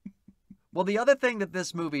 Well, the other thing that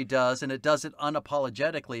this movie does, and it does it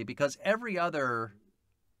unapologetically, because every other,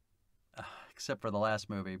 except for the last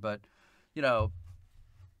movie, but,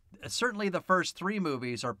 certainly the first 3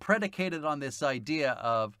 movies are predicated on this idea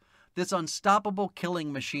of this unstoppable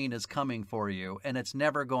killing machine is coming for you, and it's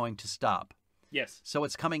never going to stop. Yes. So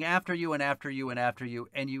it's coming after you and after you and after you,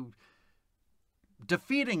 and you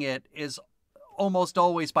defeating it is almost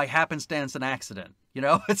always by happenstance and accident.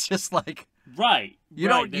 It's just like right. You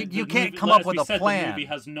right. don't. You can't come up with a plan. The movie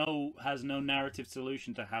has no narrative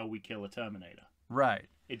solution to how we kill a Terminator. Right.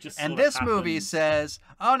 It just and this movie says,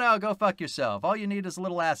 "Oh no, go fuck yourself. All you need is a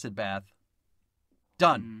little acid bath.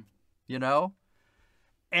 Done."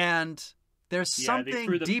 And there's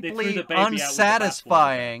something deeply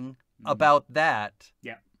unsatisfying about that.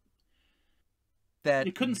 Yeah. That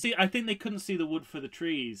they couldn't see. I think they couldn't see the wood for the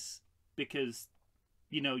trees because.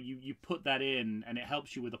 You put that in and it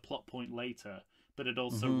helps you with a plot point later, but it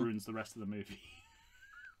also ruins the rest of the movie.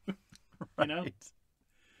 Right.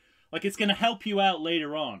 Like it's going to help you out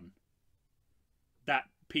later on, that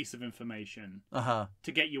piece of information,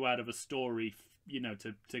 to get you out of a story,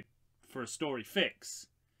 for a story fix.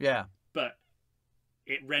 Yeah. But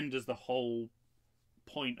it renders the whole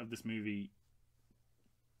point of this movie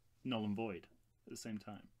null and void at the same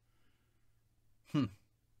time.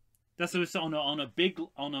 That's on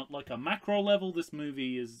a macro level. This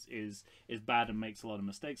movie is bad and makes a lot of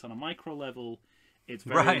mistakes. On a micro level, it's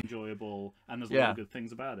very enjoyable, and there's a lot of good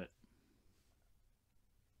things about it.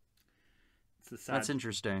 It's the sad, that's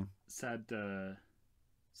interesting. Sad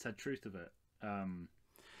truth of it.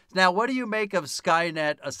 Now, what do you make of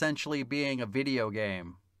Skynet essentially being a video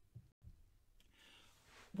game?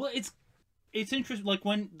 Well, it's interesting. Like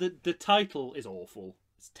when the title is awful.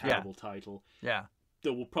 It's a terrible title. Yeah.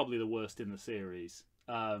 Probably the worst in the series.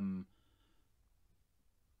 And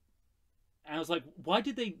I was like, why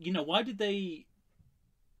did they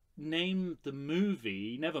name the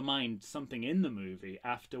movie, never mind something in the movie,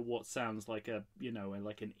 after what sounds like an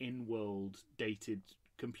in-world dated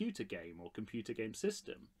computer game or computer game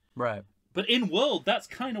system? Right. But in-world, that's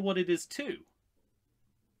kind of what it is too.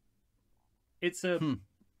 It's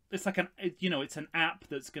it's like it's an app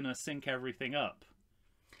that's going to sync everything up.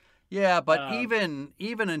 Yeah, but even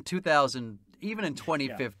in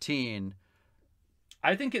 2015,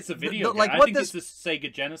 I think it's a video game. Like I think it's a Sega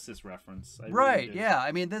Genesis reference. Right? Yeah.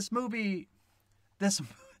 I mean, this movie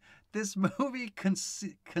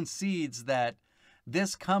concedes that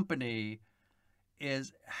this company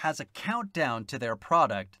has a countdown to their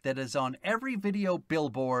product that is on every video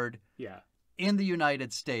billboard. Yeah. In the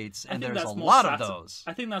United States, and there's a lot of those.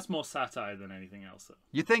 I think that's more satire than anything else, though.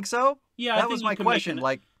 You think so? Yeah, that was my question.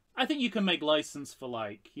 I think you can make license for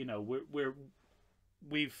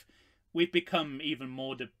we've become even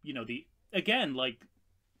more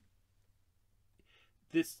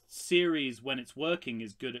this series, when it's working,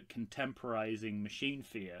 is good at contemporizing machine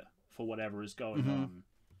fear for whatever is going on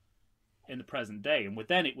in the present day. And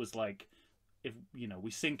then it was like, if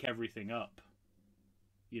we sync everything up,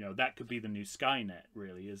 that could be the new Skynet.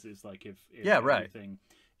 Really, is like if everything.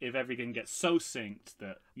 If everything gets so synced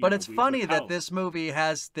that... But it's funny that this movie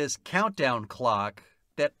has this countdown clock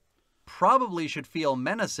that probably should feel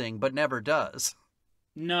menacing, but never does.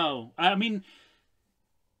 No. I mean,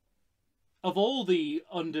 of all the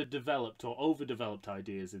underdeveloped or overdeveloped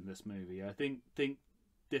ideas in this movie, I think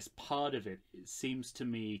this part of it seems to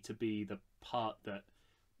me to be the part that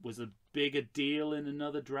was a bigger deal in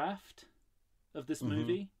another draft of this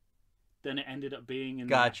movie than it ended up being in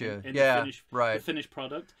the finished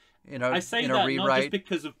product. I say that not just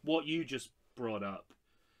because of what you just brought up,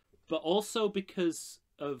 but also because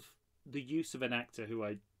of the use of an actor who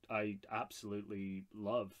I absolutely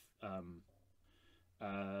love,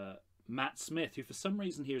 Matt Smith, who for some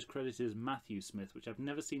reason here is credited as Matthew Smith, which I've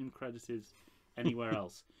never seen him credited anywhere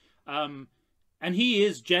else. And he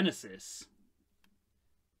is Genisys.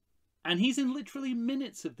 And he's in literally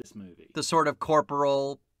minutes of this movie. The sort of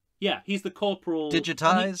corporal... Yeah, he's the corporal...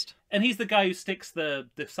 Digitized? And he's the guy who sticks the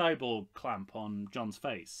cyborg clamp on John's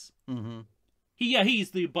face. Mm-hmm.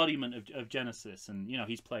 He's the embodiment of Genisys. And,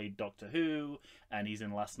 he's played Doctor Who, and he's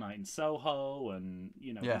in Last Night in Soho, and,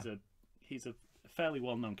 he's a fairly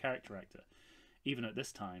well-known character actor, even at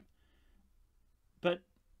this time. But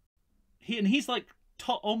he's like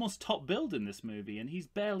almost top billed in this movie, and he's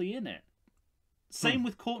barely in it. Same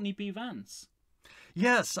with Courtney B. Vance.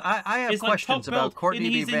 Yes, I have It's like questions top about billed, Courtney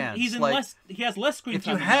and B. Vance. He's in like, less. He has less screen if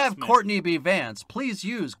you time. If you have Courtney B. Vance, please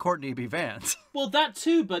use Courtney B. Vance. Well, that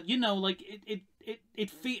too, but you know, like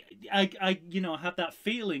I have that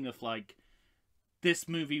feeling of like this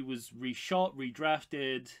movie was reshot,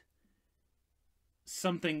 redrafted.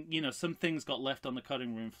 Something, some things got left on the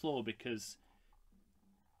cutting room floor because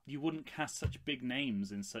you wouldn't cast such big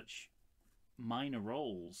names in such minor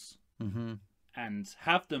roles and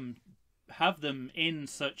have them in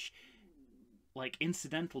such like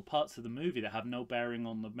incidental parts of the movie that have no bearing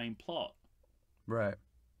on the main plot. Right.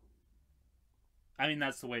 I mean,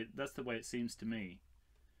 that's the way it seems to me.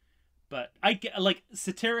 But I get, like,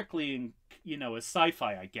 satirically and as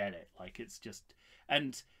sci-fi, I get it. Like, it's just,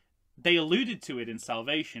 and they alluded to it in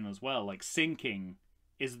Salvation as well. Like, syncing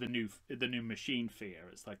is the new machine fear.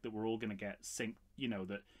 It's like that we're all going to get sync.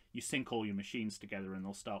 That you sync all your machines together and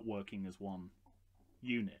they'll start working as one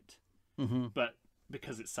unit. But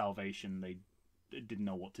because it's Salvation, they didn't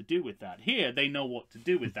know what to do with that. Here, they know what to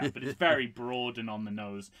do with that, but it's very broad and on the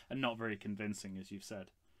nose and not very convincing, as you've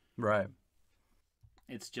said. Right.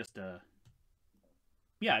 It's just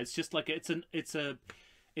it's just like it's a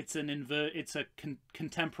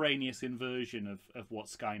contemporaneous inversion of what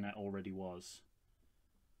Skynet already was.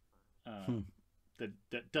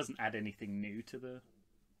 That doesn't add anything new to the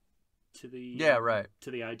to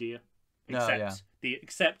the idea.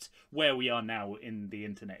 Except where we are now in the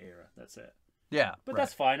internet era. That's it. Yeah, but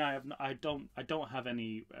that's fine. I don't have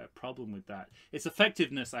any problem with that. Its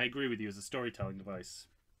effectiveness, I agree with you, as a storytelling device,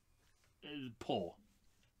 is poor.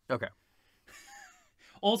 Okay.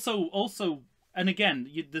 Also, and again,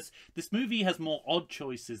 this movie has more odd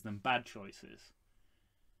choices than bad choices,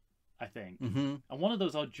 I think. And one of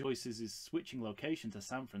those odd choices is switching location to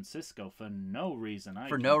San Francisco for no reason.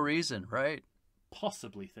 No reason, right?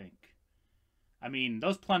 Possibly think. I mean,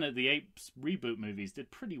 those Planet of the Apes reboot movies did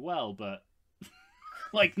pretty well, but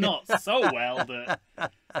like not so well that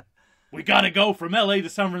we gotta go from LA to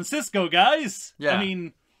San Francisco, guys. Yeah. I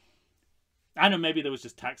mean, I don't know, maybe there was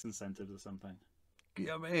just tax incentives or something.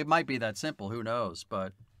 It might be that simple. Who knows?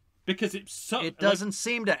 But because it doesn't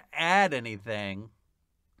seem to add anything.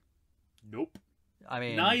 Nope. I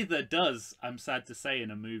mean, neither does, I'm sad to say, in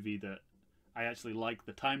a movie that I actually like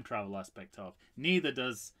the time travel aspect of. Neither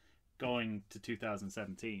does going to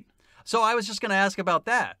 2017. So I was just going to ask about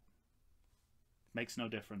that. Makes no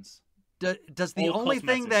difference. Does the only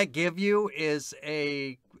thing that give you is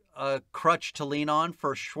a crutch to lean on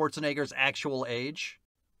for Schwarzenegger's actual age?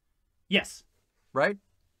 Yes. Right?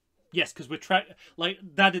 Yes, because we're like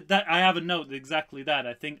that. I have a note exactly that.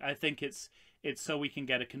 I think it's so we can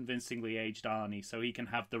get a convincingly aged Arnie, so he can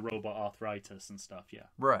have the robot arthritis and stuff. Yeah.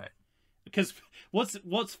 Right. Because what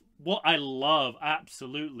I love,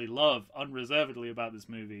 absolutely love, unreservedly about this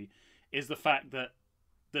movie is the fact that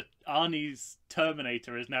Arnie's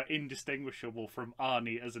Terminator is now indistinguishable from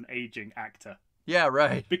Arnie as an aging actor. Yeah,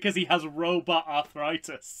 right. Because he has robot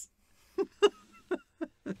arthritis.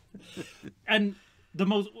 And the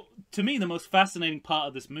most fascinating part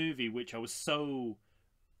of this movie, which I was so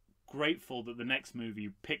grateful that the next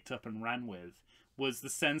movie picked up and ran with, was the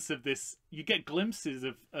sense of this. You get glimpses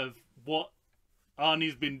of what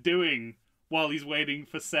Arnie's been doing while he's waiting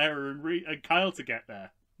for Sarah and Kyle to get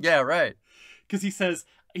there. Yeah, right. Because he says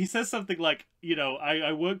something like,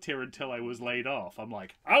 I worked here until I was laid off. I'm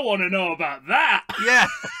like, I want to know about that.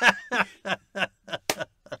 Yeah.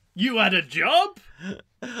 You had a job?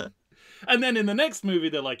 And then in the next movie,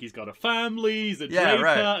 they're like, he's got a family, he's a draper.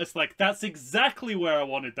 Right. It's like, that's exactly where I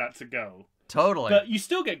wanted that to go. Totally. But you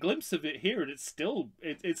still get a glimpse of it here, and it's still,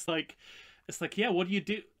 it's like, yeah, what do you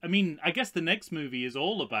do? I mean, I guess the next movie is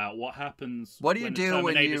all about what happens. What do you do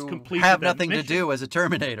when you have nothing to do as a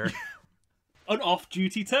Terminator? An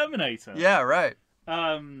off-duty Terminator. Yeah, right.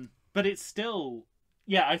 But it's still,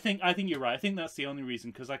 yeah, I think you're right. I think that's the only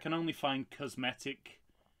reason, because I can only find cosmetic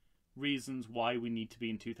reasons why we need to be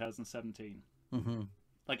in 2017.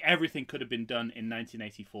 Like, everything could have been done in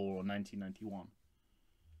 1984 or 1991.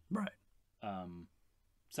 Right.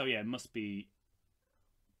 So yeah, it must be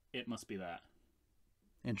that.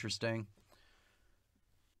 Interesting.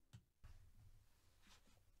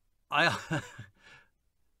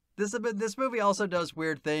 This movie also does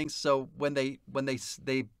weird things. So when they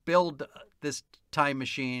build this time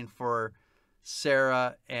machine for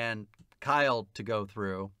Sarah and Kyle to go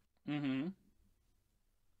through,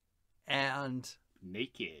 and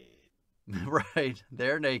naked, right?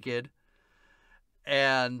 They're naked,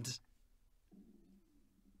 and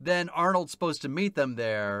then Arnold's supposed to meet them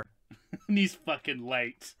there, and he's fucking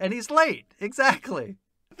late. And he's late, exactly.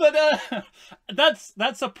 But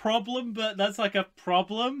that's a problem. But that's like a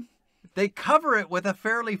problem. they cover it with a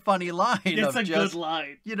fairly funny line. It's a good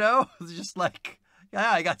line. You know, it's just like,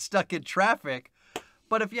 yeah, I got stuck in traffic.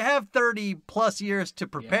 But if you have 30 plus years to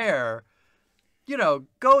prepare, you know,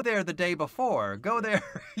 go there the day before. Go there.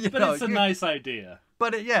 But it's a nice idea.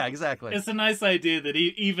 But yeah, exactly. It's a nice idea that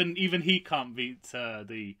even he can't beat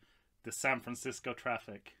the San Francisco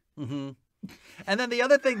traffic. Mm-hmm. And then the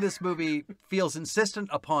other thing this movie feels insistent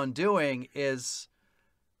upon doing is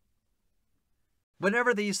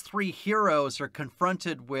whenever these three heroes are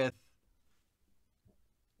confronted with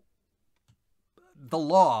the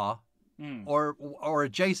law or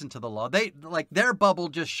adjacent to the law, they like their bubble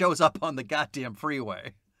just shows up on the goddamn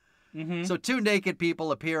freeway. Mm-hmm. So two naked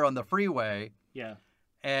people appear on the freeway. Yeah.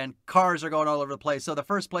 And cars are going all over the place. So the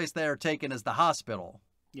first place they are taken is the hospital.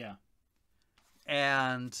 Yeah.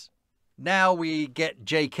 And now we get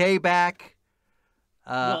JK back.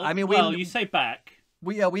 You say back.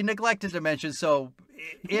 We neglected to mention. So,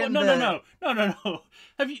 no.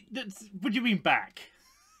 Have you? What do you mean back?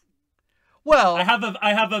 Well, I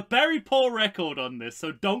have a very poor record on this,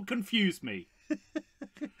 so don't confuse me.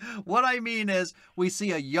 What I mean is, we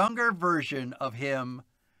see a younger version of him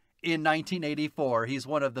in 1984. He's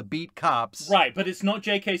one of the beat cops, right? But it's not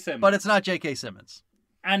J.K. Simmons. But it's not J.K. Simmons.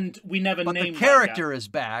 And we never named. But the character is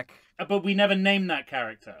back. But we never named that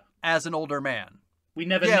character as an older man. We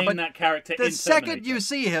never named that character. The second you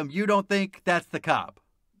see him, you don't think that's the cop.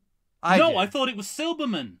 I thought it was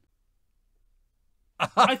Silberman.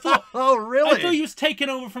 I thought. Oh, really? I thought he was taken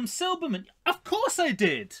over from Silberman. Of course, I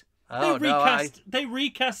did. Oh, They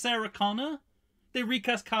recast Sarah Connor. They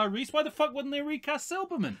recast Kyle Reese. Why the fuck wouldn't they recast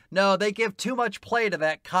Silberman? No, they give too much play to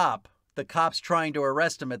that cop. The cop's trying to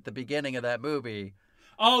arrest him at the beginning of that movie.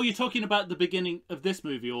 Oh, you're talking about the beginning of this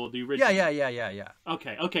movie or the original? Yeah.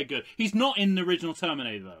 Okay, good. He's not in the original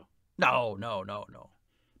Terminator, though. No.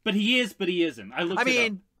 But he is, but he isn't. I looked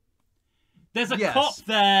it up. There's a yes. cop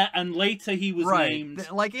there, and later he was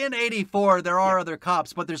named... Like in 84, there are other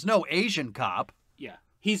cops, but there's no Asian cop. Yeah.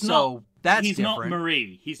 He's not different.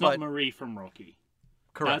 Marie. He's not Marie from Rocky.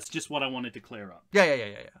 Correct. That's just what I wanted to clear up. Yeah.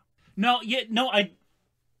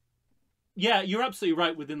 Yeah, you're absolutely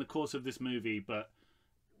right within the course of this movie, but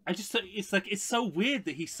I just it's so weird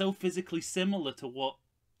that he's so physically similar to what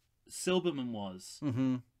Silberman was.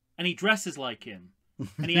 Mm-hmm. And he dresses like him.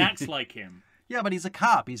 And he acts like him. Yeah, but he's a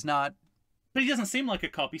cop. He's not... But he doesn't seem like a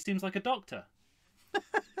cop. He seems like a doctor.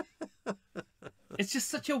 It's just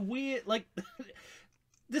such a weird... Like,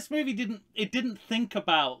 this movie didn't think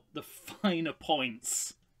about the finer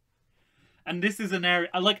points. And this is an area...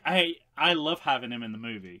 I love having him in the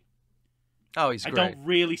movie. Oh, he's great. I don't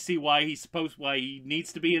really see why he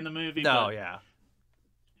needs to be in the movie. No, yeah.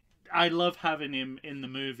 I love having him in the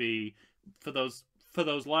movie for those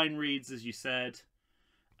line reads, as you said.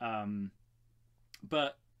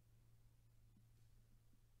 But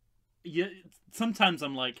yeah, sometimes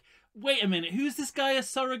I'm like, wait a minute, who's this guy a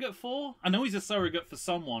surrogate for? I know he's a surrogate for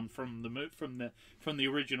someone from the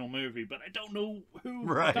original movie, but I don't know who.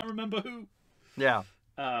 Right. I can't remember who. Yeah.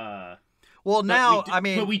 Well, now,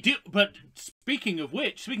 But speaking of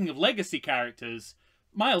legacy characters,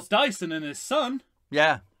 Miles Dyson and his son.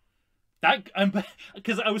 Yeah.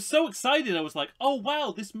 Because I was so excited, I was like, oh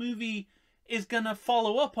wow, this movie is gonna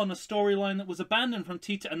follow up on a storyline that was abandoned from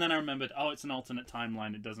Tita, and then I remembered, oh, it's an alternate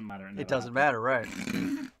timeline. It doesn't matter. It doesn't matter, right?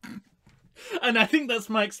 And I think that's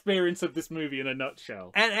my experience of this movie in a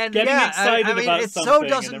nutshell. And getting excited about it something so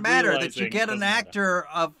doesn't matter that you get an actor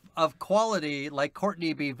matter. of quality like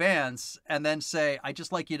Courtney B. Vance and then say, "I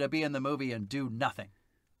just like you to be in the movie and do nothing."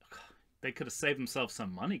 They could have saved themselves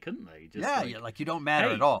some money, couldn't they? Just you don't matter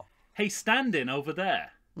at all. Hey, stand in over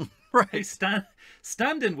there. Right. Hey,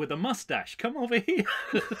 stand in with a mustache. Come over here.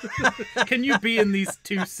 Can you be in these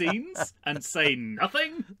two scenes and say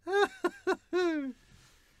nothing?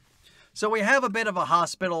 So we have a bit of a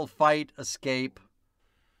hospital fight escape.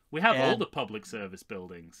 We have all the public service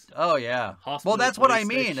buildings. Oh yeah. Hospital, well, that's what I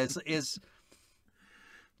station. mean. Is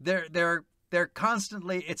they're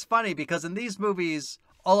constantly. It's funny because in these movies,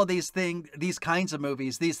 all of these kinds of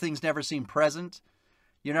movies, these things never seem present.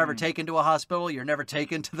 You're never taken to a hospital. You're never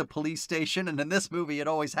taken to the police station. And in this movie, it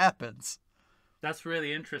always happens. That's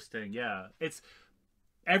really interesting. Yeah. It's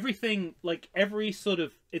everything, like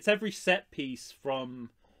it's every set piece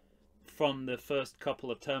from the first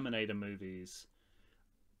couple of Terminator movies,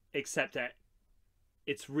 except that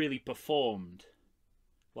it's really performed.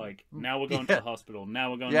 Like, now we're going to the hospital.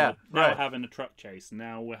 Now we're going we're having a truck chase.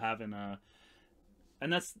 Now we're having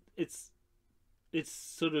and it's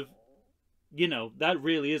sort of, that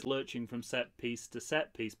really is lurching from set piece to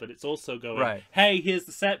set piece, but it's also going, hey, here's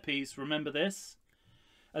the set piece, remember this?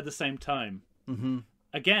 At the same time. Mm-hmm.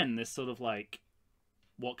 again, this sort of like,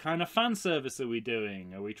 what kind of fan service are we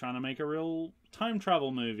doing? Are we trying to make a real time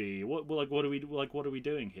travel movie? What are we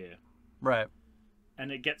doing here? Right.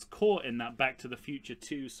 And it gets caught in that Back to the Future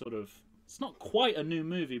 2 sort of. It's not quite a new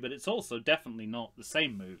movie, but it's also definitely not the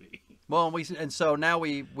same movie. Well, so now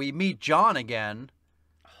we meet John again.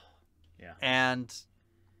 Yeah. And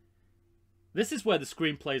this is where the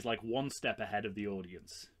screenplay is like one step ahead of the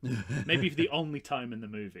audience. Maybe for the only time in the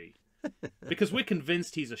movie. Because we're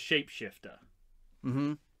convinced he's a shapeshifter.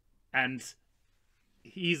 Mm-hmm. And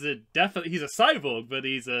he's a cyborg, but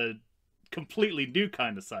he's a completely new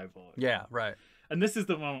kind of cyborg. Yeah, right. And this is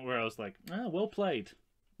the moment where I was like, well played.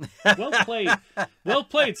 Well played. Well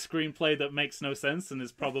played, screenplay that makes no sense and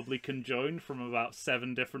is probably conjoined from about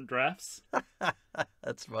 7 different drafts.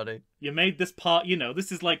 That's funny. You made this part,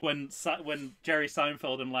 this is like when Jerry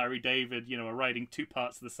Seinfeld and Larry David, are writing 2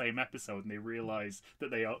 parts of the same episode and they realize that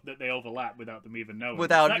they overlap without them even knowing.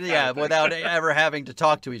 Without ever having to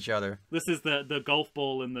talk to each other. This is the golf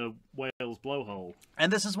ball in the whale's blowhole.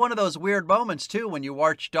 And this is one of those weird moments too when you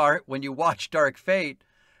watch Dark Fate.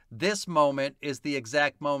 This moment is the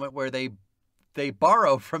exact moment where they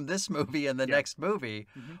borrow from this movie in the next movie,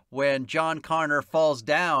 when John Connor falls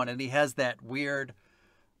down and he has that weird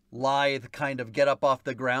lithe kind of get up off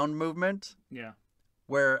the ground movement. Yeah.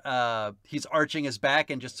 Where he's arching his back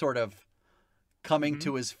and just sort of coming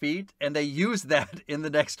to his feet. And they use that in the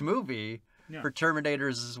next movie for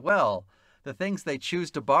Terminators as well. The things they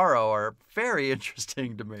choose to borrow are very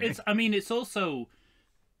interesting to me. It's also,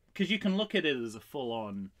 because you can look at it as a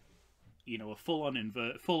full-on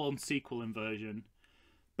sequel inversion,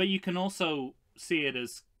 but you can also see it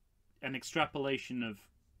as an extrapolation of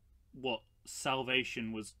what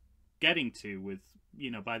Salvation was getting to with,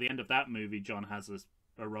 by the end of that movie, John has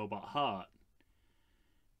a robot heart.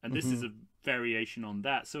 And this is a variation on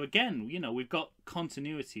that. So again, we've got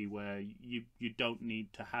continuity where you don't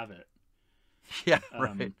need to have it. Yeah,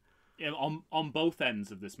 right. On both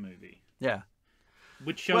ends of this movie. Yeah.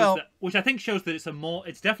 Which I think shows that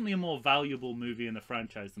it's definitely a more valuable movie in the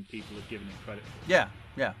franchise than people have given it credit for. Yeah,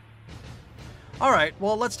 yeah. All right,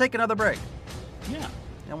 well, let's take another break. Yeah.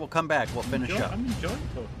 And we'll come back. We'll finish up. I'm enjoying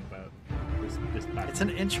talking about this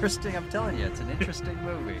back. I'm telling you, it's an interesting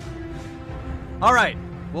movie. All right,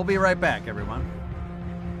 we'll be right back, everyone.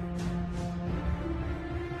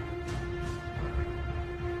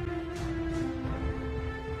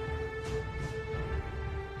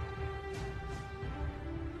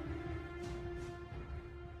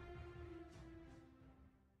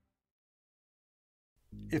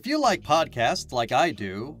 If you like podcasts like I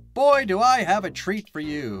do, boy, do I have a treat for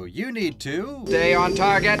you. You need to stay on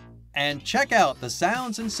target and check out the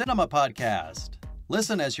Sounds in Cinema podcast.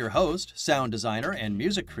 Listen as your host, sound designer and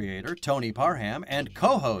music creator Tony Parham, and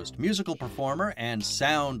co-host, musical performer and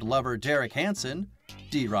sound lover Derek Hansen,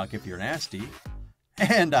 D-Rock if you're nasty,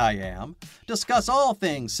 and I am, discuss all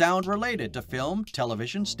things sound related to film,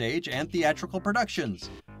 television, stage, and theatrical productions.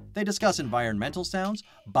 They discuss environmental sounds,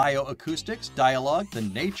 bioacoustics, dialogue, the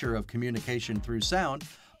nature of communication through sound,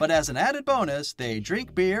 but as an added bonus, they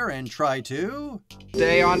drink beer and try to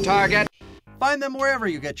stay on target. Find them wherever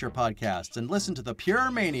you get your podcasts and listen to the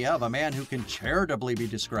pure mania of a man who can charitably be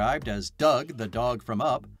described as Doug, the dog from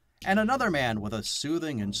Up, and another man with a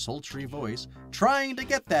soothing and sultry voice trying to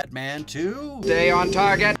get that man to stay on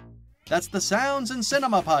target. That's the Sounds in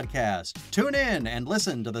Cinema podcast. Tune in and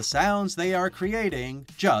listen to the sounds they are creating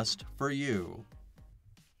just for you.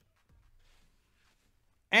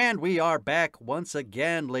 And we are back once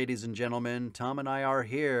again, ladies and gentlemen. Tom and I are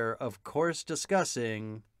here, of course,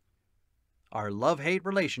 discussing our love-hate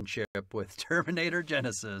relationship with Terminator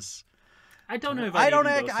Genisys. I don't know if I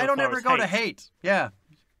don't ever go to hate. Yeah,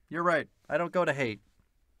 you're right. I don't go to hate.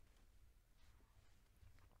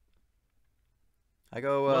 I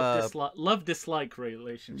go love-dislike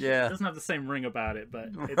relationship. Yeah. It doesn't have the same ring about it, but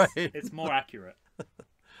it's more accurate.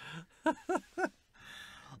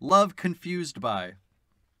 Love confused by.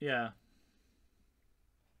 Yeah.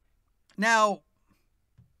 Now,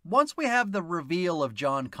 once we have the reveal of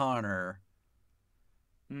John Connor,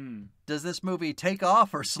 does this movie take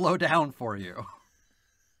off or slow down for you?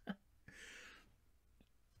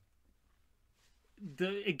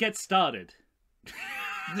 It gets started.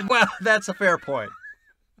 Well, that's a fair point.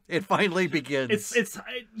 It finally begins. It's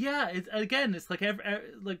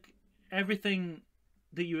like everything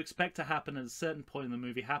that you expect to happen at a certain point in the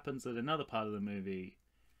movie happens at another part of the movie,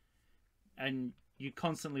 and you're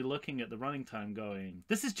constantly looking at the running time, going,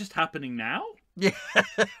 "This is just happening now." Yeah,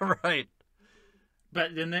 right.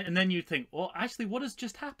 But and then you think, well, actually, what has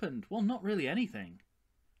just happened? Well, not really anything,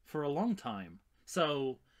 for a long time.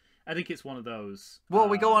 So I think it's one of those. Well,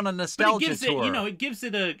 we go on a But nostalgia it gives tour. it gives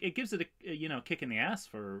it a kick in the ass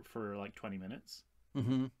for like 20 minutes.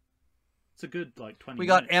 Mm-hmm. It's a good like 20. We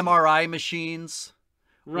got minutes. MRI machines.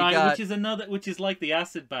 Right, which is like the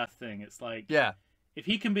acid bath thing. It's like, yeah, if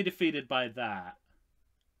he can be defeated by that.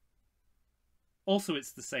 Also,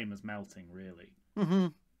 it's the same as melting, really. Mm-hmm.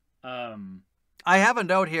 I have a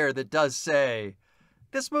note here that does say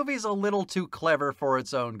this movie's a little too clever for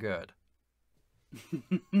its own good.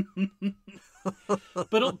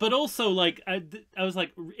 but also, like, I was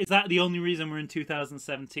like, is that the only reason we're in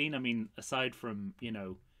 2017? I mean, aside from, you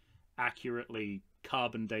know, accurately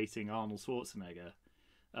carbon dating Arnold Schwarzenegger,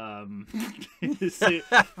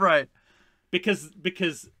 right? Because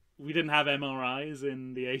we didn't have MRIs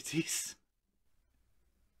in the 80s.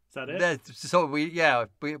 Is that it? So we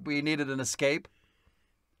needed an escape,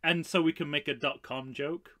 and so we can make a .com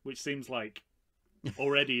joke, which seems like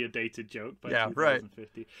already a dated joke by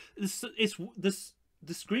 2050. Right. It's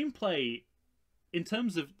the screenplay in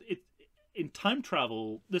terms of it in time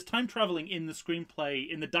travel. There's time traveling in the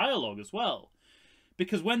screenplay in the dialogue as well,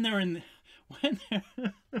 because when they're in the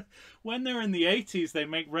 80s, they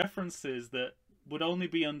make references that would only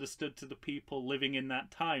be understood to the people living in that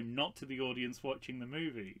time, not to the audience watching the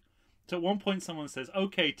movie. So at one point someone says,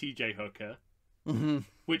 "Okay, TJ Hooker," mm-hmm.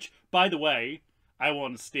 which, by the way, I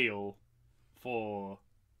want to steal for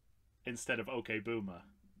instead of "Okay, Boomer."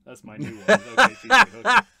 That's my new one. "Okay, TJ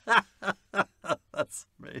Hooker." That's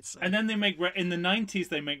amazing. And then they make in the 90s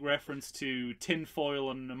they make reference to tin foil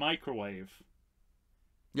and a microwave.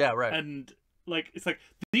 Yeah, right. And like it's like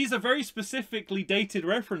these are very specifically dated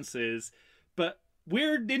references. But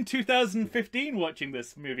we're in 2015 watching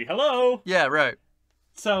this movie. Hello? Yeah, right.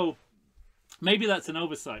 So maybe that's an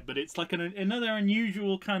oversight, but it's like another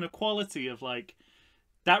unusual kind of quality of like,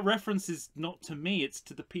 that reference is not to me, it's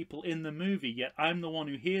to the people in the movie, yet I'm the one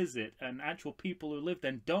who hears it, and actual people who live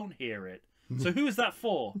then don't hear it. So who is that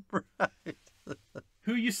for? Right.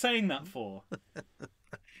 Who are you saying that for?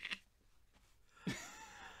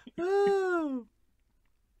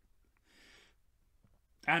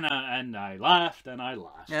 And I laughed and I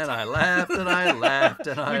laughed. And I laughed and I laughed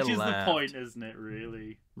and I laughed. Which is the point, isn't it,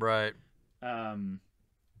 really? Right.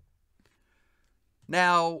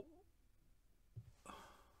 Now,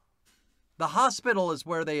 the hospital is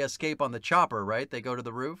where they escape on the chopper, right? They go to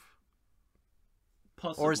the roof?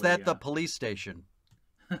 Possibly, or is that the police station?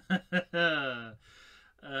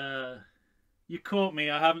 You caught me.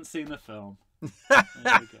 I haven't seen the film.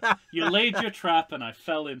 You laid your trap and I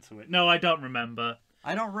fell into it. No, I don't remember.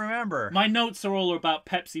 I don't remember. My notes are all about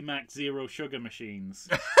Pepsi Max Zero Sugar machines.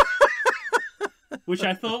 Which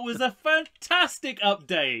I thought was a fantastic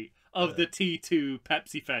update of the T2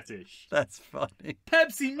 Pepsi fetish. That's funny.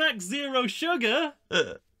 Pepsi Max Zero Sugar?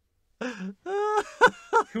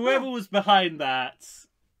 Whoever was behind that,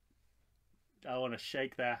 I want to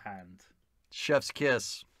shake their hand. Chef's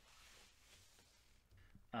kiss.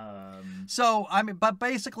 So, I mean, but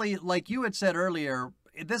basically, like you had said earlier,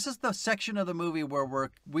 this is the section of the movie where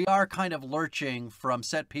we are kind of lurching from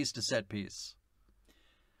set piece to set piece.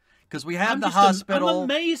 Because we have the hospital.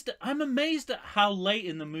 I'm amazed at how late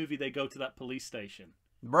in the movie they go to that police station.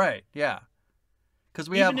 Right, yeah. Because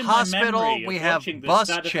we have hospital, we have bus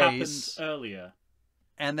chase earlier,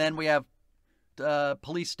 and then we have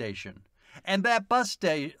police station. And that bus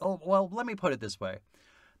station, well, let me put it this way.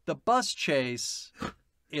 The bus chase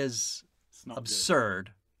is absurd.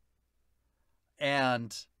 Good.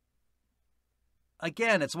 And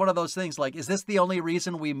again, it's one of those things like, is this the only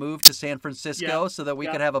reason we moved to San Francisco so that we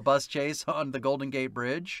could have a bus chase on the Golden Gate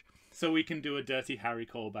Bridge? So we can do a Dirty Harry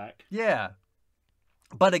callback. Yeah.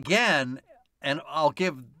 But again, and I'll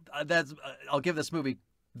give this movie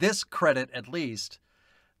this credit at least,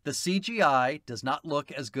 the CGI does not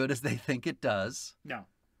look as good as they think it does. No.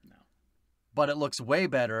 But it looks way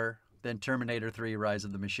better than Terminator 3 Rise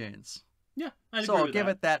of the Machines. Yeah, I'll give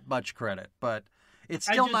it that much credit, but it's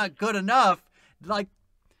still not good enough. Like,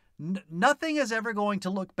 nothing is ever going to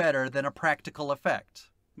look better than a practical effect.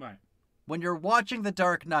 Right. When you're watching The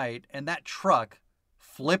Dark Knight and that truck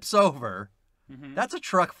flips over, that's a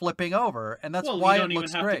truck flipping over, and that's why it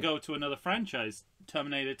looks great. You don't even have to go to another franchise.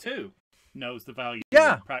 Terminator 2 knows the value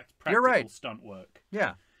of practical stunt work.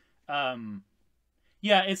 Yeah.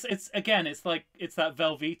 Yeah, it's like it's that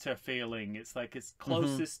Velveeta feeling. It's like it's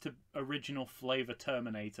closest to original flavor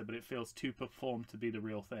Terminator, but it feels too performed to be the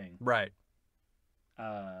real thing. Right.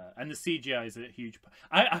 And the CGI is a huge.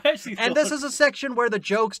 I actually. And this is a section where the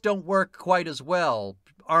jokes don't work quite as well.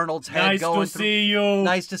 Arnold's head going Nice to see you.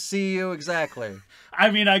 Nice to see you. Exactly. I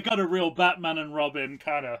mean, I got a real Batman and Robin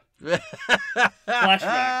kind of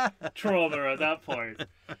flashback trauma at that point.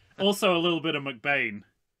 Also, a little bit of McBain.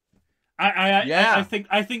 I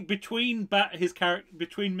think between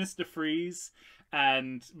between Mr. Freeze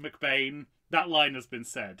and McBain, that line has been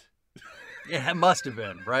said. Yeah, it must have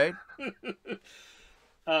been, right?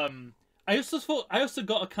 I also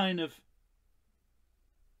got a kind of.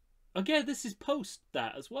 Again, this is post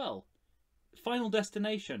that as well. Final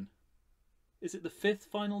Destination. Is it the 5th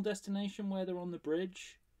Final Destination where they're on the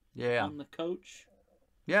bridge? Yeah. On the coach.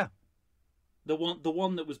 Yeah. The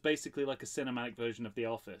one that was basically like a cinematic version of The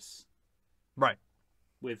Office. Right.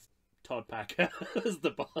 With Todd Packer as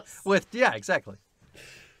the boss. Yeah, exactly.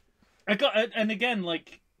 And again,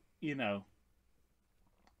 like, you know,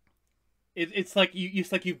 it's like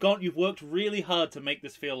you've worked really hard to make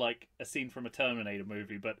this feel like a scene from a Terminator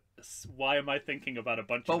movie, but why am I thinking about a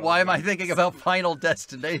bunch of... But why am I thinking about Final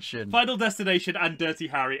Destination? Final Destination and Dirty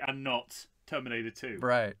Harry and not Terminator 2.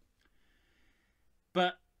 Right.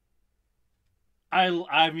 But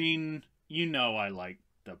I mean, you know, I like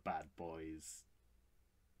the Bad Boys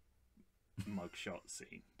mugshot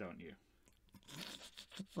scene, don't you?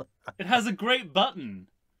 It has a great button.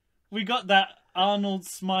 We got that Arnold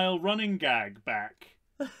smile running gag back.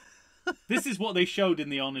 This is what they showed in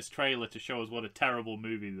the Honest trailer to show us what a terrible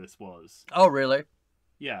movie this was. Oh, really?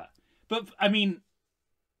 Yeah. But, I mean...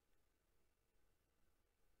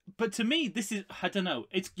 But to me, this is... I don't know.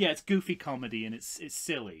 It's goofy comedy and it's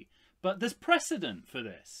silly. But there's precedent for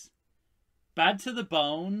this. Bad to the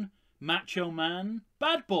Bone, Macho Man,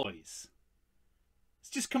 Bad Boys. It's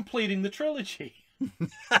just completing the trilogy.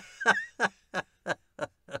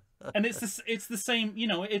 And it's the same, you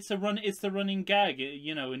know, it's the running gag,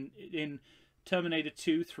 you know, in Terminator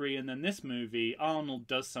 2, 3, and then this movie, Arnold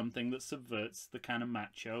does something that subverts the kind of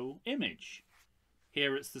macho image.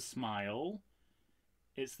 Here it's the smile,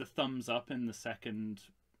 it's the thumbs up in the second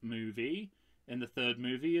movie. In the third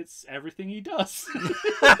movie, it's everything he does.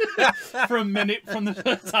 From the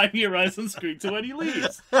first time he arrives on screen to when he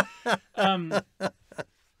leaves.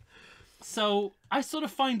 So I sort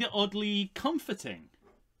of find it oddly comforting.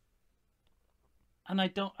 And I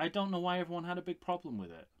don't know why everyone had a big problem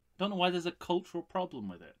with it. Don't know why there's a cultural problem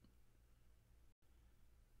with it.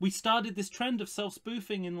 We started this trend of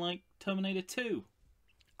self-spoofing in like Terminator 2.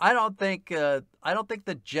 I don't think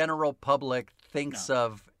the general public thinks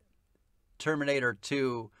of Terminator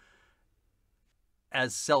 2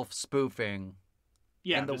 as self-spoofing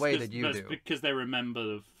in the way that you do. Because they remember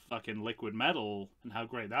the fucking liquid metal and how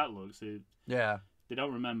great that looks. Yeah. They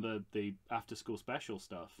don't remember the after-school special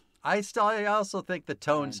stuff. I also think the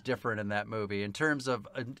tone's different in that movie in terms of.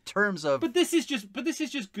 But this is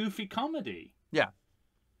just goofy comedy. Yeah.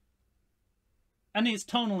 And it's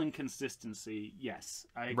tonal inconsistency. Yes,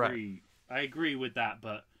 I agree. Right. I agree with that.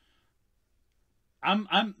 But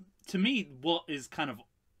to me, what is kind of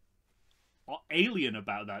alien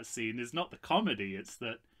about that scene is not the comedy. It's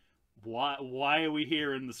that why are we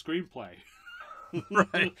here in the screenplay?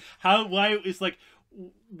 Right. Why it's like,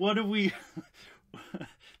 what are we?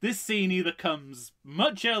 This scene either comes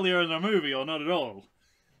much earlier in the movie or not at all.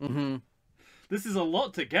 Mm-hmm. This is a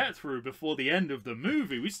lot to get through before the end of the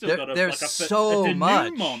movie. We still got a much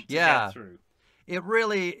to get through. It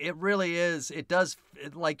really is. It does,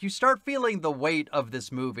 like, you start feeling the weight of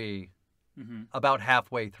this movie about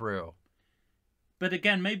halfway through. But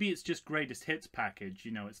again, maybe it's just greatest hits package.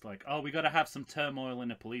 You know, it's like, oh, we got to have some turmoil in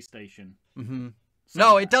a police station. Mm-hmm.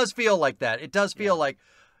 No, it does feel like that. It does feel like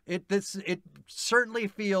it certainly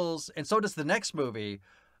feels, and so does the next movie,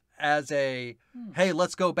 as a hey,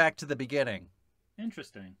 let's go back to the beginning.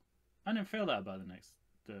 Interesting. I didn't feel that about the next.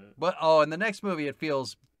 But in the next movie, it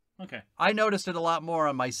feels okay. I noticed it a lot more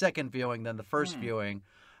on my second viewing than the first viewing,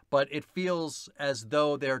 but it feels as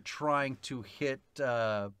though they're trying to hit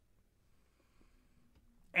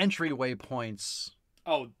entryway points.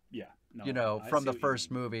 Oh yeah, no, you know, from the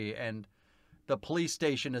first movie, and the police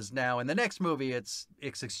station is now in the next movie. It's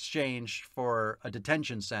exchanged for a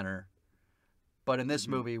detention center, but in this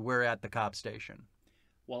movie, we're at the cop station.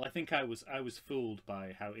 Well, I think I was fooled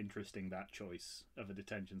by how interesting that choice of a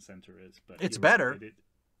detention center is. But it's better. Right.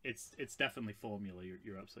 It's definitely formula.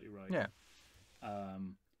 You're absolutely right. Yeah.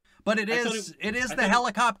 But the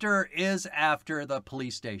helicopter is after the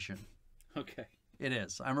police station. Okay. It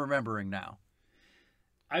is. I'm remembering now.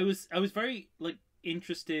 I was very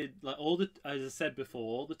interested, as I said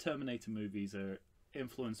before, all the Terminator movies are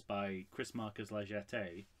influenced by Chris Marker's La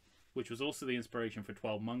Jetée, which was also the inspiration for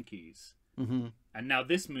 12 Monkeys. Mm-hmm. And now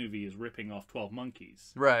this movie is ripping off 12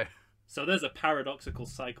 Monkeys. Right. So there's a paradoxical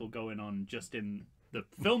cycle going on just in the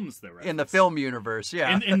films they're in the film universe,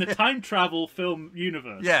 yeah. In the time travel film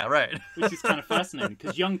universe. Yeah, right. Which is kind of fascinating,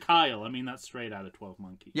 because young Kyle, I mean, that's straight out of 12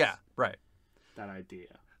 Monkeys. Yeah, right. That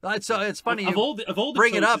idea. It's funny of you all the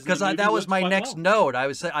bring it up choices in the because movie that was worked my quite next well. note.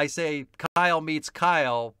 I say Kyle meets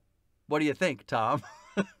Kyle. What do you think, Tom?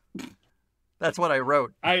 That's what I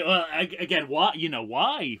wrote. Again, why?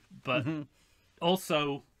 Why? But Hmm.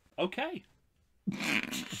 also, okay.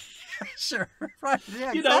 Sure. Right.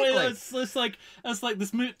 Yeah, You know, exactly. it's like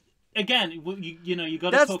this movie. Again, you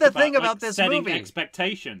got to That's talk the about thing like about this setting movie.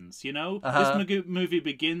 expectations. You know, Uh-huh. this movie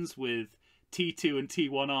begins with T2 and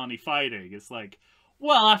T1 Arnie fighting. It's like,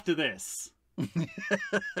 well, after this,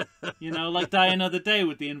 like Die Another Day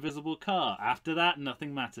with the invisible car. After that,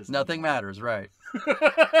 nothing matters. Nothing anymore. matters, right?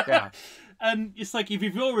 Yeah. And it's like if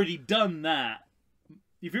you've already done that,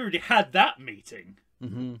 you've already had that meeting.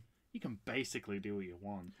 Hmm. You can basically do what you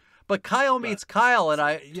want. But Kyle meets Kyle, and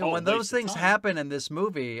total when those waste of things time. happen in this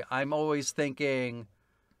movie, I'm always thinking,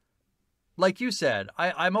 like you said,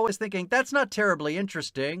 I'm always thinking that's not terribly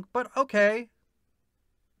interesting, but okay.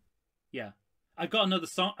 Yeah. I've got another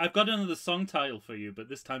song title for you, but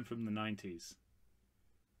this time from the 90s.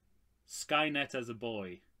 Skynet as a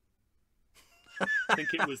Boy. I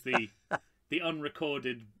think it was the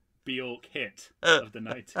unrecorded Bjork hit of the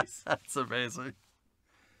 90s. That's amazing.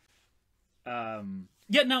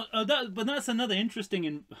 Yeah, no, but that's another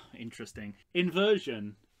interesting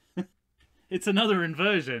inversion. It's another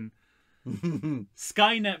inversion.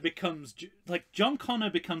 Skynet becomes like John Connor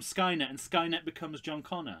becomes Skynet, and Skynet becomes John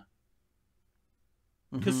Connor.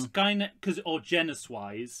 Because Skynet, or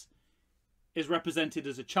Genisys, is represented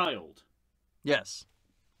as a child. Yes.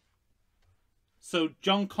 So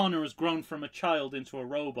John Connor has grown from a child into a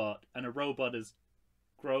robot, and a robot has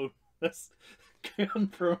gone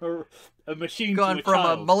from a machine to a child. Gone from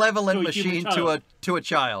a malevolent to a machine to a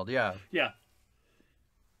child. Yeah. Yeah.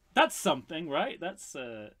 That's something, right? That's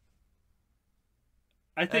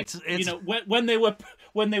I think it's... when they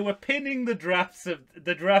were pinning the draft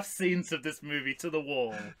scenes of this movie to the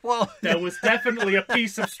wall. Well, there was definitely a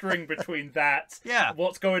piece of string between that, yeah,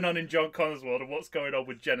 what's going on in John Connor's world, and what's going on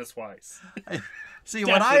with Genisys. See,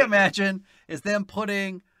 what I imagine is them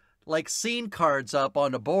putting like scene cards up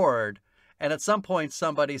on the board, and at some point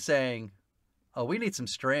somebody saying, "Oh, we need some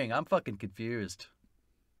string. I'm fucking confused.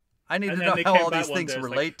 I need to know how all these things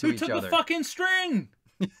relate to each other." Who took the fucking string?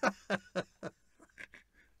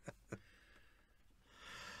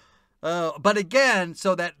 But again,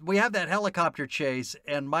 so that we have that helicopter chase,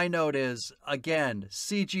 and my note is, again,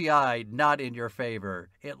 CGI not in your favor.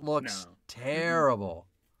 It looks terrible.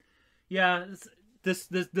 Yeah, there's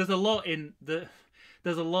a lot in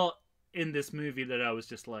this movie that I was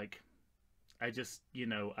just like, I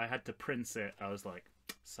had to prince it. I was like,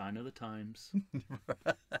 sign of the times.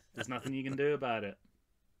 There's nothing you can do about it.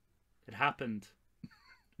 It happened.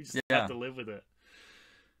 We just have to live with it.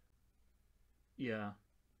 Yeah.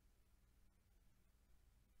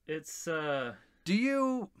 It's do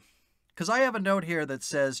you, because I have a note here that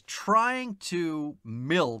says trying to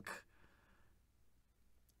milk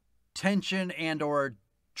tension and or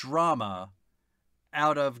drama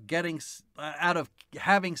out of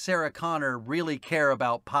having Sarah Connor really care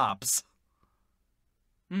about Pops.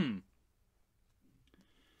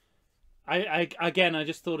 I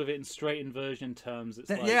just thought of it in straight inversion terms. It's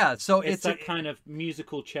like, so it's that kind of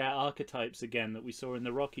musical chair archetypes again that we saw in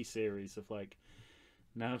the Rocky series of like,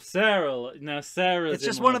 Now Sarah's it's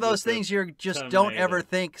just one of those things you just Terminator. Don't ever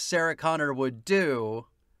think Sarah Connor would do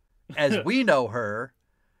as we know her.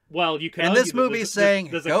 Well, you can in this movie saying,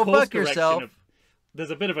 go fuck yourself.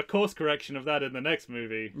 There's a bit of a course correction of that in the next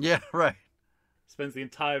movie. Yeah, right. Spends the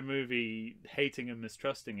entire movie hating and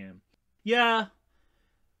mistrusting him. Yeah.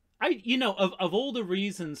 Of all the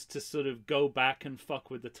reasons to sort of go back and fuck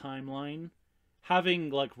with the timeline, having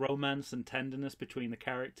like romance and tenderness between the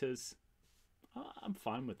characters, I'm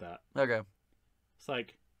fine with that. Okay. It's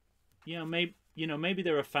like, maybe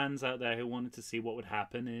there are fans out there who wanted to see what would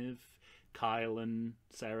happen if Kyle and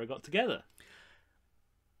Sarah got together.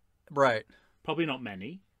 Right. Probably not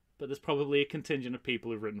many, but there's probably a contingent of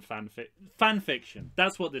people who've written fan fiction.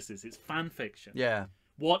 That's what this is. It's fan fiction. Yeah.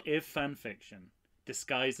 What if fan fiction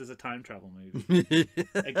disguised as a time travel movie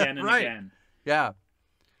again and again? Yeah.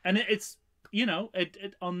 And it's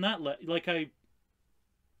on that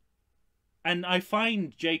I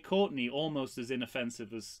find Jay Courtney almost as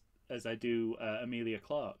inoffensive as I do Emilia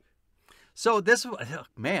Clarke. So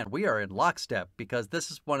we are in lockstep because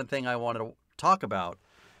this is one thing I wanted to talk about.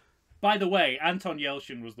 By the way, Anton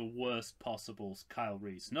Yelchin was the worst possible Kyle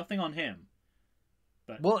Reese. Nothing on him.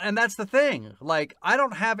 But well, and that's the thing. Like, I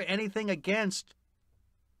don't have anything against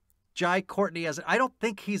Jai Courtney I don't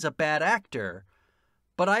think he's a bad actor,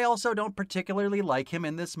 but I also don't particularly like him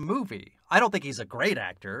in this movie. I don't think he's a great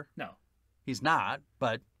actor. No. He's not,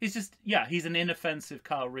 but He's just, he's an inoffensive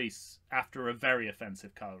Kyle Reese after a very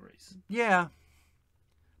offensive Kyle Reese. yeah.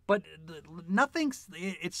 But nothing's.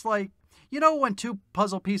 It's like, when two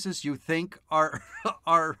puzzle pieces you think are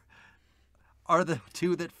are the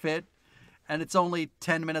two that fit, and it's only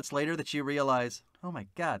 10 minutes later that you realize, oh my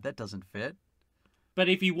God, that doesn't fit. But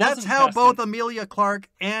if he wasn't That's how casting... both Amelia Clarke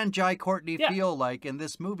and Jai Courtney feel like in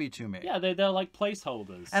this movie to me. Yeah, they're like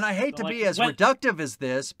placeholders. And I hate to be as reductive as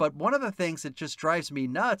this, but one of the things that just drives me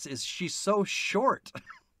nuts is she's so short.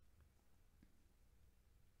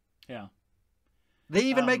 Yeah. They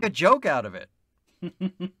even make a joke out of it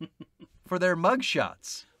for their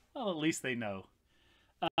mugshots. Well, at least they know.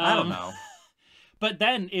 I don't know. But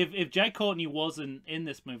then, if Jai Courtney wasn't in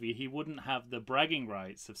this movie, he wouldn't have the bragging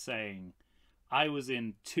rights of saying, I was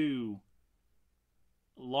in 2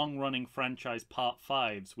 long-running franchise Part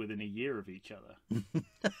 5s within a year of each other.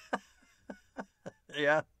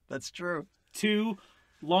 Yeah, that's true. 2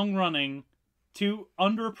 long-running, 2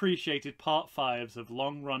 underappreciated Part 5s of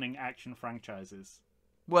long-running action franchises.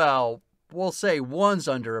 Well, we'll say one's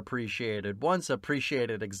underappreciated. One's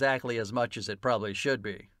appreciated exactly as much as it probably should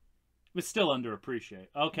be. But still underappreciated.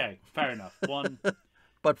 Okay, fair enough. 1.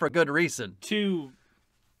 But for good reason. 2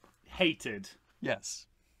 hated. Yes.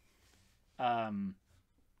 But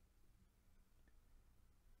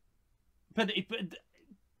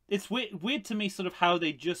it's weird to me sort of how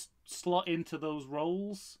they just slot into those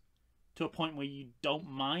roles to a point where you don't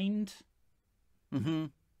mind. Mm-hmm.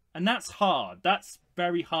 And that's hard. That's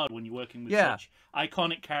very hard when you're working with such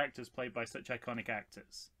iconic characters played by such iconic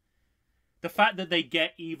actors. The fact that they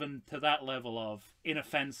get even to that level of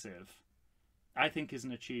inoffensive, I think, is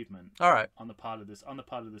an achievement. All right. On the part of this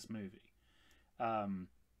movie. And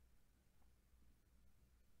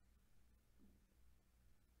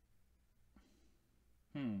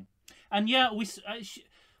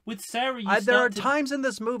with Sarah, there are times in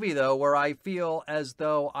this movie, though, where I feel as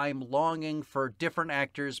though I'm longing for different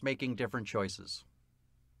actors making different choices.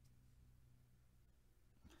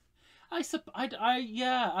 I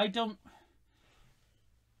don't.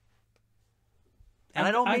 And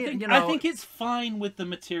I don't mean, I think it's fine with the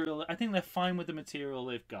material. I think they're fine with the material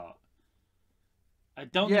they've got. I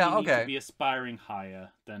don't think you need to be aspiring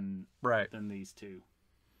higher than these two.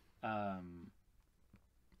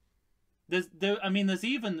 There's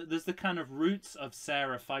the kind of roots of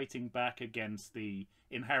Sarah fighting back against the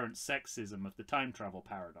inherent sexism of the time travel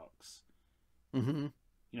paradox. Mm-hmm.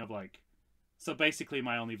 So basically,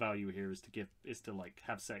 my only value here is to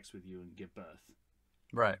have sex with you and give birth.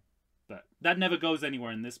 Right. But that never goes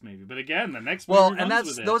anywhere in this movie. But again, the next movie runs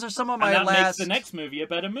with it. Those are some of my and that last. makes the next movie a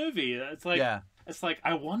better movie. It's like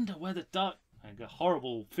I wonder whether I get a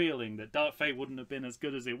horrible feeling that Dark Fate wouldn't have been as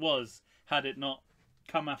good as it was had it not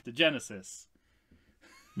come after Genisys.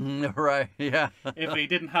 Right. Yeah. If he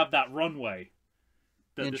didn't have that runway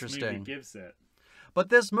that this movie gives it. But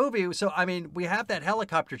this movie, we have that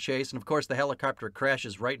helicopter chase, and of course the helicopter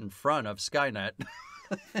crashes right in front of Skynet.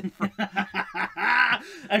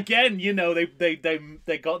 Again,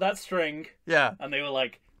 they got that string. Yeah. And they were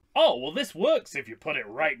like, oh, well, this works if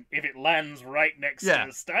it lands right next to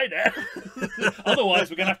Skynet. Otherwise,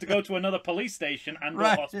 we're going to have to go to another police station and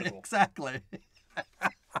a hospital. Exactly.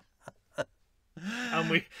 And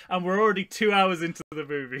we're already 2 hours into the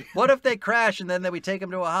movie. What if they crash and then we take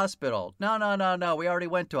them to a hospital? No. We already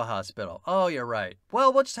went to a hospital. Oh, you're right.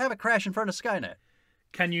 Well, we'll just have a crash in front of Skynet.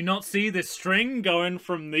 Can you not see this string going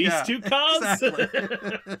from these two cars?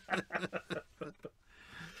 Exactly.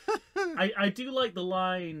 I do like the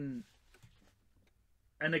line,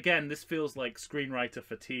 and again, this feels like screenwriter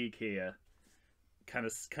fatigue here, kind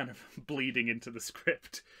of bleeding into the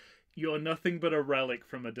script. You're nothing but a relic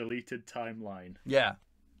from a deleted timeline. Yeah.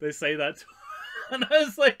 They say that and I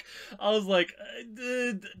was like,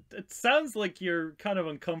 it sounds like you're kind of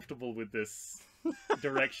uncomfortable with this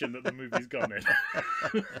direction that the movie's gone in.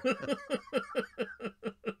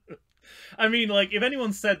 I mean, if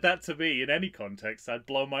anyone said that to me in any context, I'd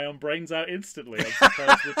blow my own brains out instantly. I'm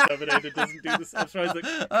surprised that Terminator doesn't do this. I'm surprised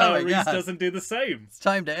that Kyle Reese doesn't do the same. It's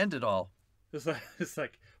time to end it all. It's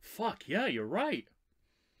like, fuck, yeah, you're right.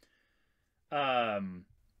 And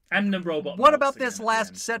the robot. What about this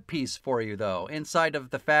last set piece for you, though, inside of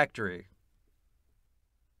the factory?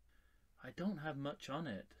 I don't have much on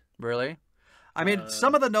it. Really? I mean,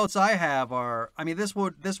 some of the notes I have are. I mean, this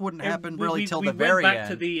wouldn't happen really till the very end. We went back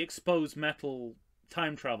to the exposed metal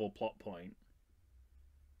time travel plot point.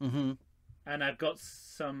 Mm-hmm. And I've got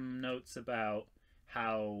some notes about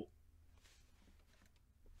how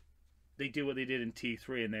they do what they did in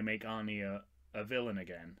T3 and they make Arnie a villain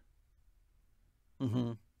again.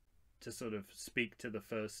 Mm-hmm. To sort of speak to the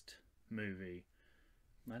first movie.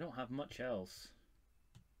 I don't have much else.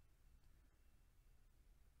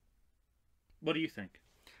 What do you think?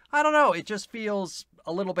 I don't know. It just feels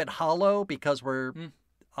a little bit hollow because a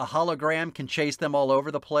hologram can chase them all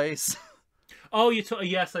over the place. Oh,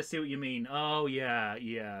 yes, I see what you mean. Oh, yeah,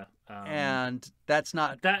 yeah. And that's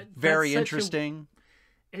not that's very interesting.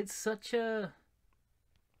 It's such an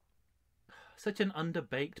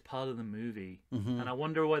underbaked part of the movie. Mm-hmm. And I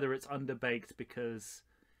wonder whether it's underbaked because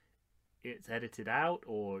it's edited out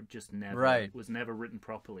or just was never written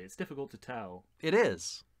properly. It's difficult to tell. It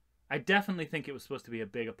is. I definitely think it was supposed to be a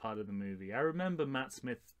bigger part of the movie. I remember Matt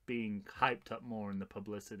Smith being hyped up more in the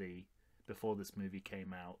publicity before this movie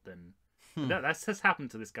came out than... That's just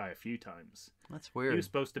happened to this guy a few times. That's weird. He was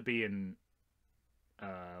supposed to be in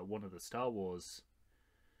one of the Star Wars...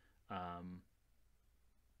 one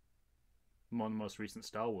of the most recent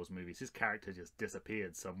Star Wars movies. His character just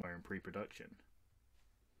disappeared somewhere in pre-production.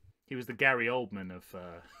 He was the Gary Oldman of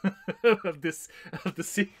the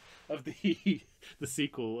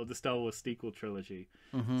sequel of the Star Wars sequel trilogy.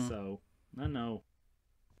 Mm-hmm. So I don't know.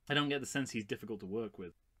 I don't get the sense he's difficult to work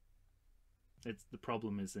with. It's the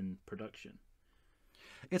problem is in production.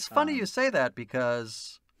 It's funny you say that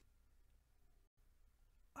because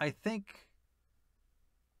I think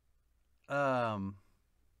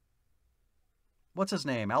what's his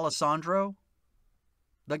name? Alessandro?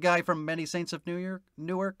 The guy from Many Saints of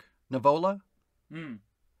Newark? Nivola?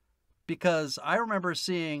 Because I remember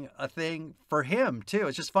seeing a thing for him too.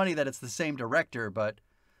 It's just funny that it's the same director, but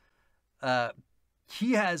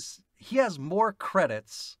he has more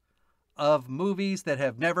credits of movies that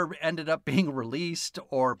have never ended up being released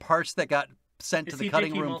or parts that got sent to the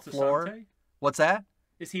cutting room floor. What's that?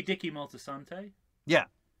 Is he Dicky Moltisanti? Yeah.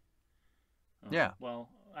 Oh, yeah. Well,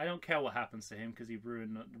 I don't care what happens to him because he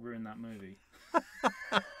ruined that movie.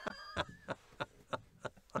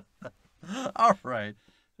 All right.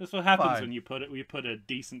 That's what happens when you put a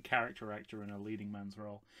decent character actor in a leading man's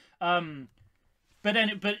role. But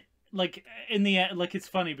like in the end, like it's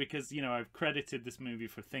funny because I've credited this movie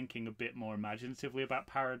for thinking a bit more imaginatively about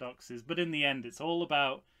paradoxes, but in the end, it's all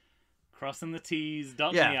about crossing the T's,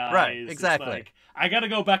 dotting the I's. Right, exactly. It's like, I got to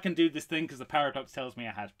go back and do this thing because the paradox tells me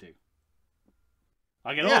I have to.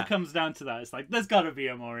 Like it all comes down to that. It's like there's got to be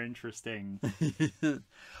a more interesting.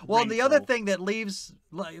 Well, the other thing that leaves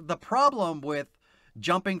the problem with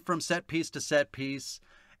jumping from set piece to set piece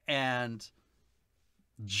and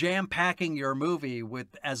jam-packing your movie with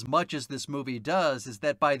as much as this movie does is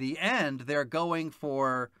that by the end they're going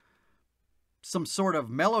for some sort of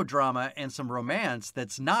melodrama and some romance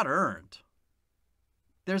that's not earned.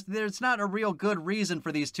 There's not a real good reason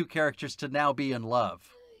for these two characters to now be in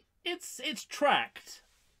love. It's tracked.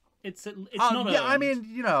 It's not. Yeah, I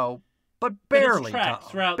mean, but barely. But it's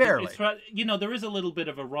tracked throughout. Barely. There is a little bit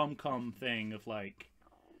of a rom-com thing of like,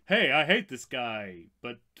 hey, I hate this guy,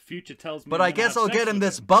 but future tells me. But I guess I'll get him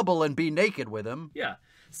this bubble and be naked with him. Yeah.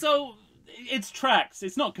 So it's tracked.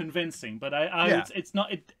 It's not convincing, but it's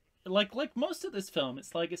not. Like most of this film,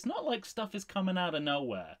 it's like it's not like stuff is coming out of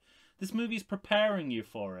nowhere. This movie's preparing you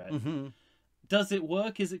for it. Mm-hmm. Does it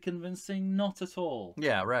work? Is it convincing? Not at all.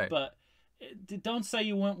 Yeah, right. But don't say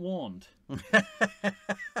you weren't warned.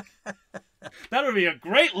 That would be a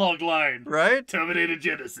great log line. Right? Terminator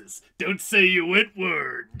Genisys. Don't say you weren't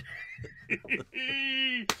warned.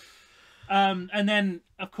 And then,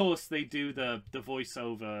 of course, they do the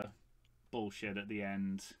voiceover bullshit at the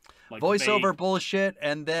end. Like voiceover bullshit,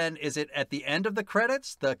 and then is it at the end of the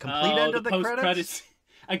credits? The complete end of the credits?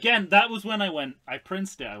 Again, that was when I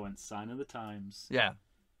printed it, I went, sign of the times. Yeah.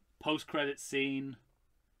 Post-credit scene,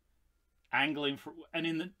 angling for, and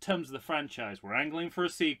in the terms of the franchise, we're angling for a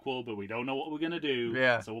sequel, but we don't know what we're going to do.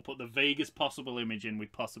 Yeah. So we'll put the vaguest possible image in we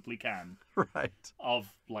possibly can. Right.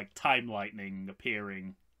 Of, like, time lightning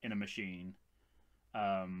appearing in a machine.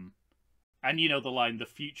 And the line, the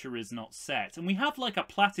future is not set. And we have, like, a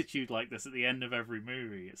platitude like this at the end of every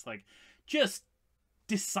movie. It's like, just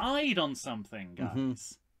decide on something,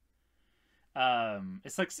 guys. Mm-hmm.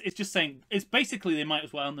 It's just saying, it's basically they might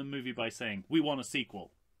as well end the movie by saying, we want a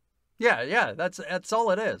sequel. Yeah, that's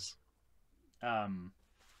all it is. I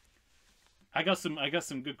got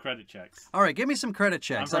some good credit checks. All right, give me some credit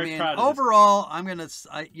checks. I'm very proud of overall,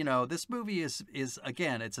 this movie is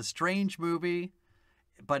again, it's a strange movie,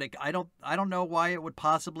 but I don't know why it would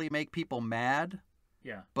possibly make people mad.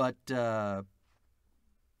 Yeah. But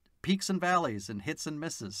peaks and valleys and hits and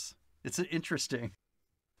misses. It's interesting.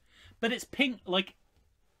 But it's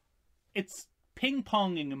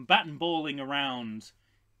ping-ponging and bat and balling around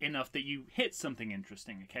enough that you hit something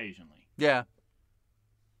interesting occasionally. Yeah.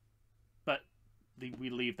 But we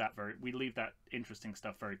leave that interesting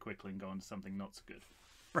stuff very quickly and go on to something not so good.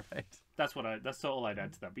 Right. That's all I'd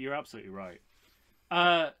add to that. But you're absolutely right.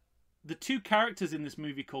 The two characters in this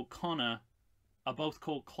movie called Connor are both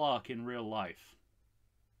called Clark in real life.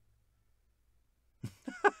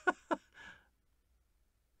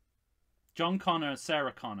 John Connor,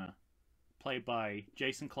 Sarah Connor, played by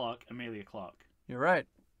Jason Clarke, Amelia Clarke. You're right.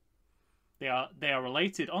 They are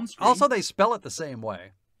related on screen. Also, they spell it the same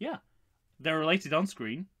way. Yeah, they're related on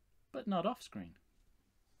screen, but not off screen.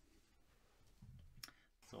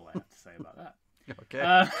 That's all I have to say about that.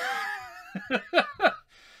 Okay.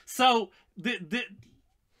 So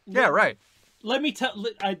yeah, right. Let me tell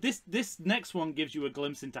this next one gives you a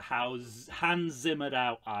glimpse into how Hans Zimmered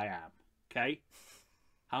out I am. Okay,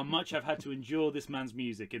 how much I've had to endure this man's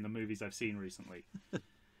music in the movies I've seen recently.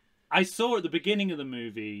 I saw at the beginning of the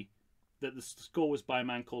movie that the score was by a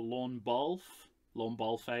man called Lorne Balfe.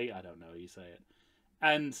 I don't know how you say it.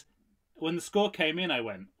 And when the score came in, I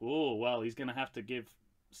went, "Oh well, he's going to have to give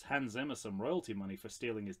Hans Zimmer some royalty money for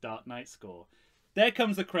stealing his Dark Knight score." There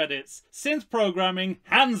comes the credits. Synth programming,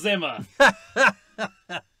 Hans Zimmer.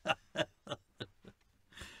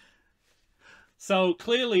 So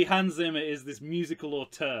clearly Hans Zimmer is this musical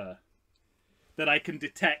auteur that I can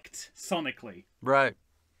detect sonically. Right.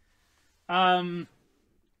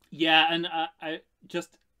 Yeah, and I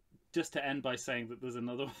just to end by saying that there's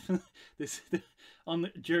another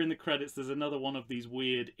during the credits there's another one of these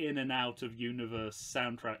weird in and out of universe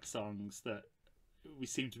soundtrack songs that we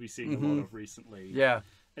seem to be seeing a lot of recently. Yeah.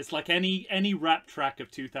 It's like any rap track of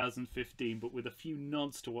 2015, but with a few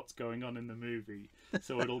nods to what's going on in the movie.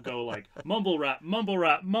 So it'll go like mumble rap, mumble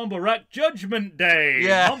rap, mumble rap, Judgment Day,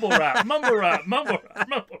 yeah. Mumble rap, mumble rap, mumble rap,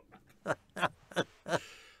 mumble rap.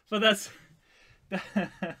 But that's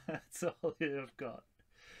all I've got.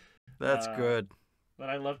 That's good. But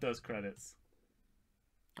I love those credits.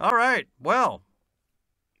 All right. Well,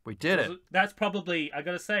 we did it. That's probably, I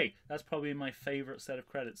gotta say, that's probably my favorite set of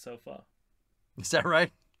credits so far. Is that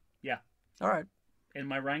right? Yeah. All right. In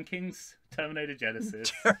my rankings, Terminator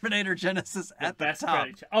Genisys. Terminator Genisys at the best top.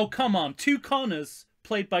 credit. Oh, come on. Two Connors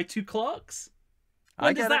played by two Clarks?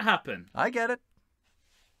 When does that happen? I get it.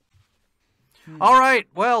 All right.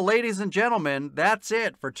 Well, ladies and gentlemen, that's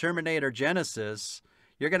it for Terminator Genisys.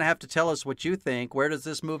 You're going to have to tell us what you think. Where does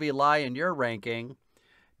this movie lie in your ranking?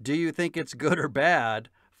 Do you think it's good or bad?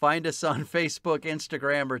 Find us on Facebook,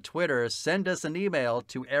 Instagram, or Twitter. Send us an email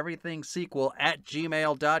to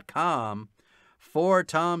everythingsequel@gmail.com. For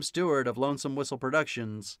Tom Stewart of Lonesome Whistle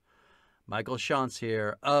Productions, Michael Shantz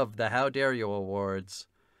here of the How Dare You Awards.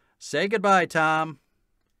 Say goodbye, Tom.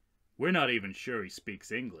 We're not even sure he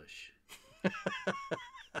speaks English.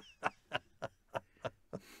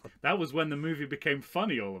 That was when the movie became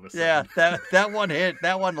funny all of a sudden. Yeah, that one hit.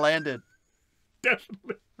 That one landed.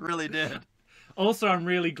 Definitely. Really did. Also, I'm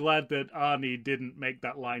really glad that Arnie didn't make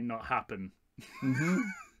that line not happen. Mm-hmm.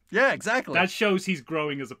 Yeah, exactly. That shows he's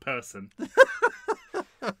growing as a person.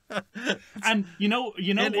 And you know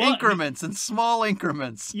in what? Increments, in small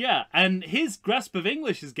increments. Yeah, and his grasp of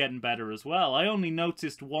English is getting better as well. I only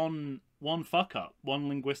noticed one fuck up, one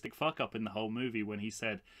linguistic fuck up in the whole movie when he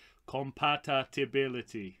said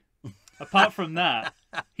compatibility. Apart from that,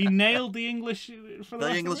 he nailed the English for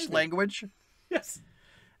the English language. Yes.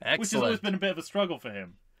 Excellent. Which has always been a bit of a struggle for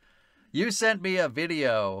him. You sent me a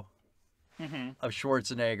video of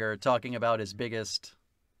Schwarzenegger talking about his biggest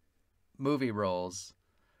movie roles.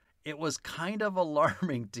 It was kind of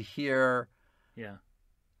alarming to hear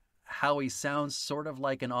how he sounds sort of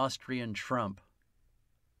like an Austrian Trump.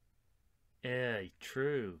 Yeah,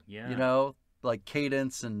 true. Yeah. You know, like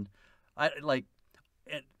cadence and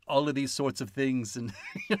all of these sorts of things. And,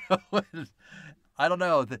 you know, I don't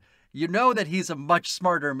know. You know that he's a much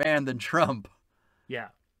smarter man than Trump. Yeah.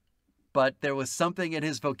 But there was something in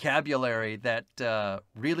his vocabulary that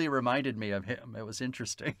really reminded me of him. It was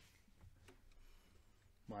interesting.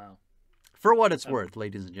 Wow. For what it's worth,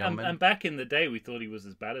 ladies and gentlemen. And back in the day, we thought he was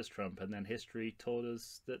as bad as Trump, and then history taught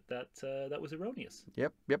us that was erroneous.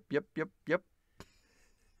 Yep.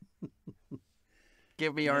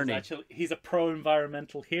 Give me Arnie. He's a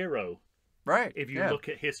pro-environmental hero. Right. If you look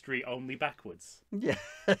at history only backwards. Yeah.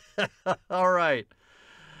 All right.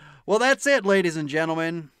 Well, that's it, ladies and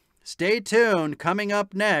gentlemen. Stay tuned. Coming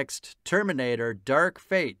up next, Terminator Dark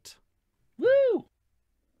Fate. Woo!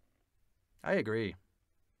 I agree.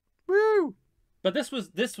 Woo! But this was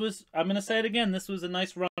I'm going to say it again, this was a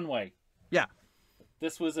nice runway. Yeah.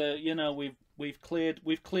 This was we've cleared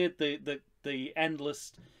the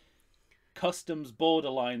endless customs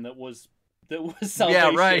borderline that was salvation.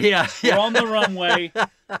 Yeah, right. Yeah. We're on the runway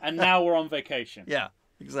and now we're on vacation. Yeah,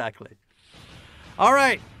 exactly. All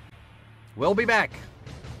right. We'll be back.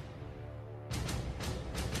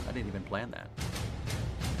 I didn't even plan that.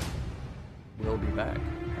 We'll be back.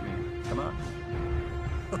 I mean, come on.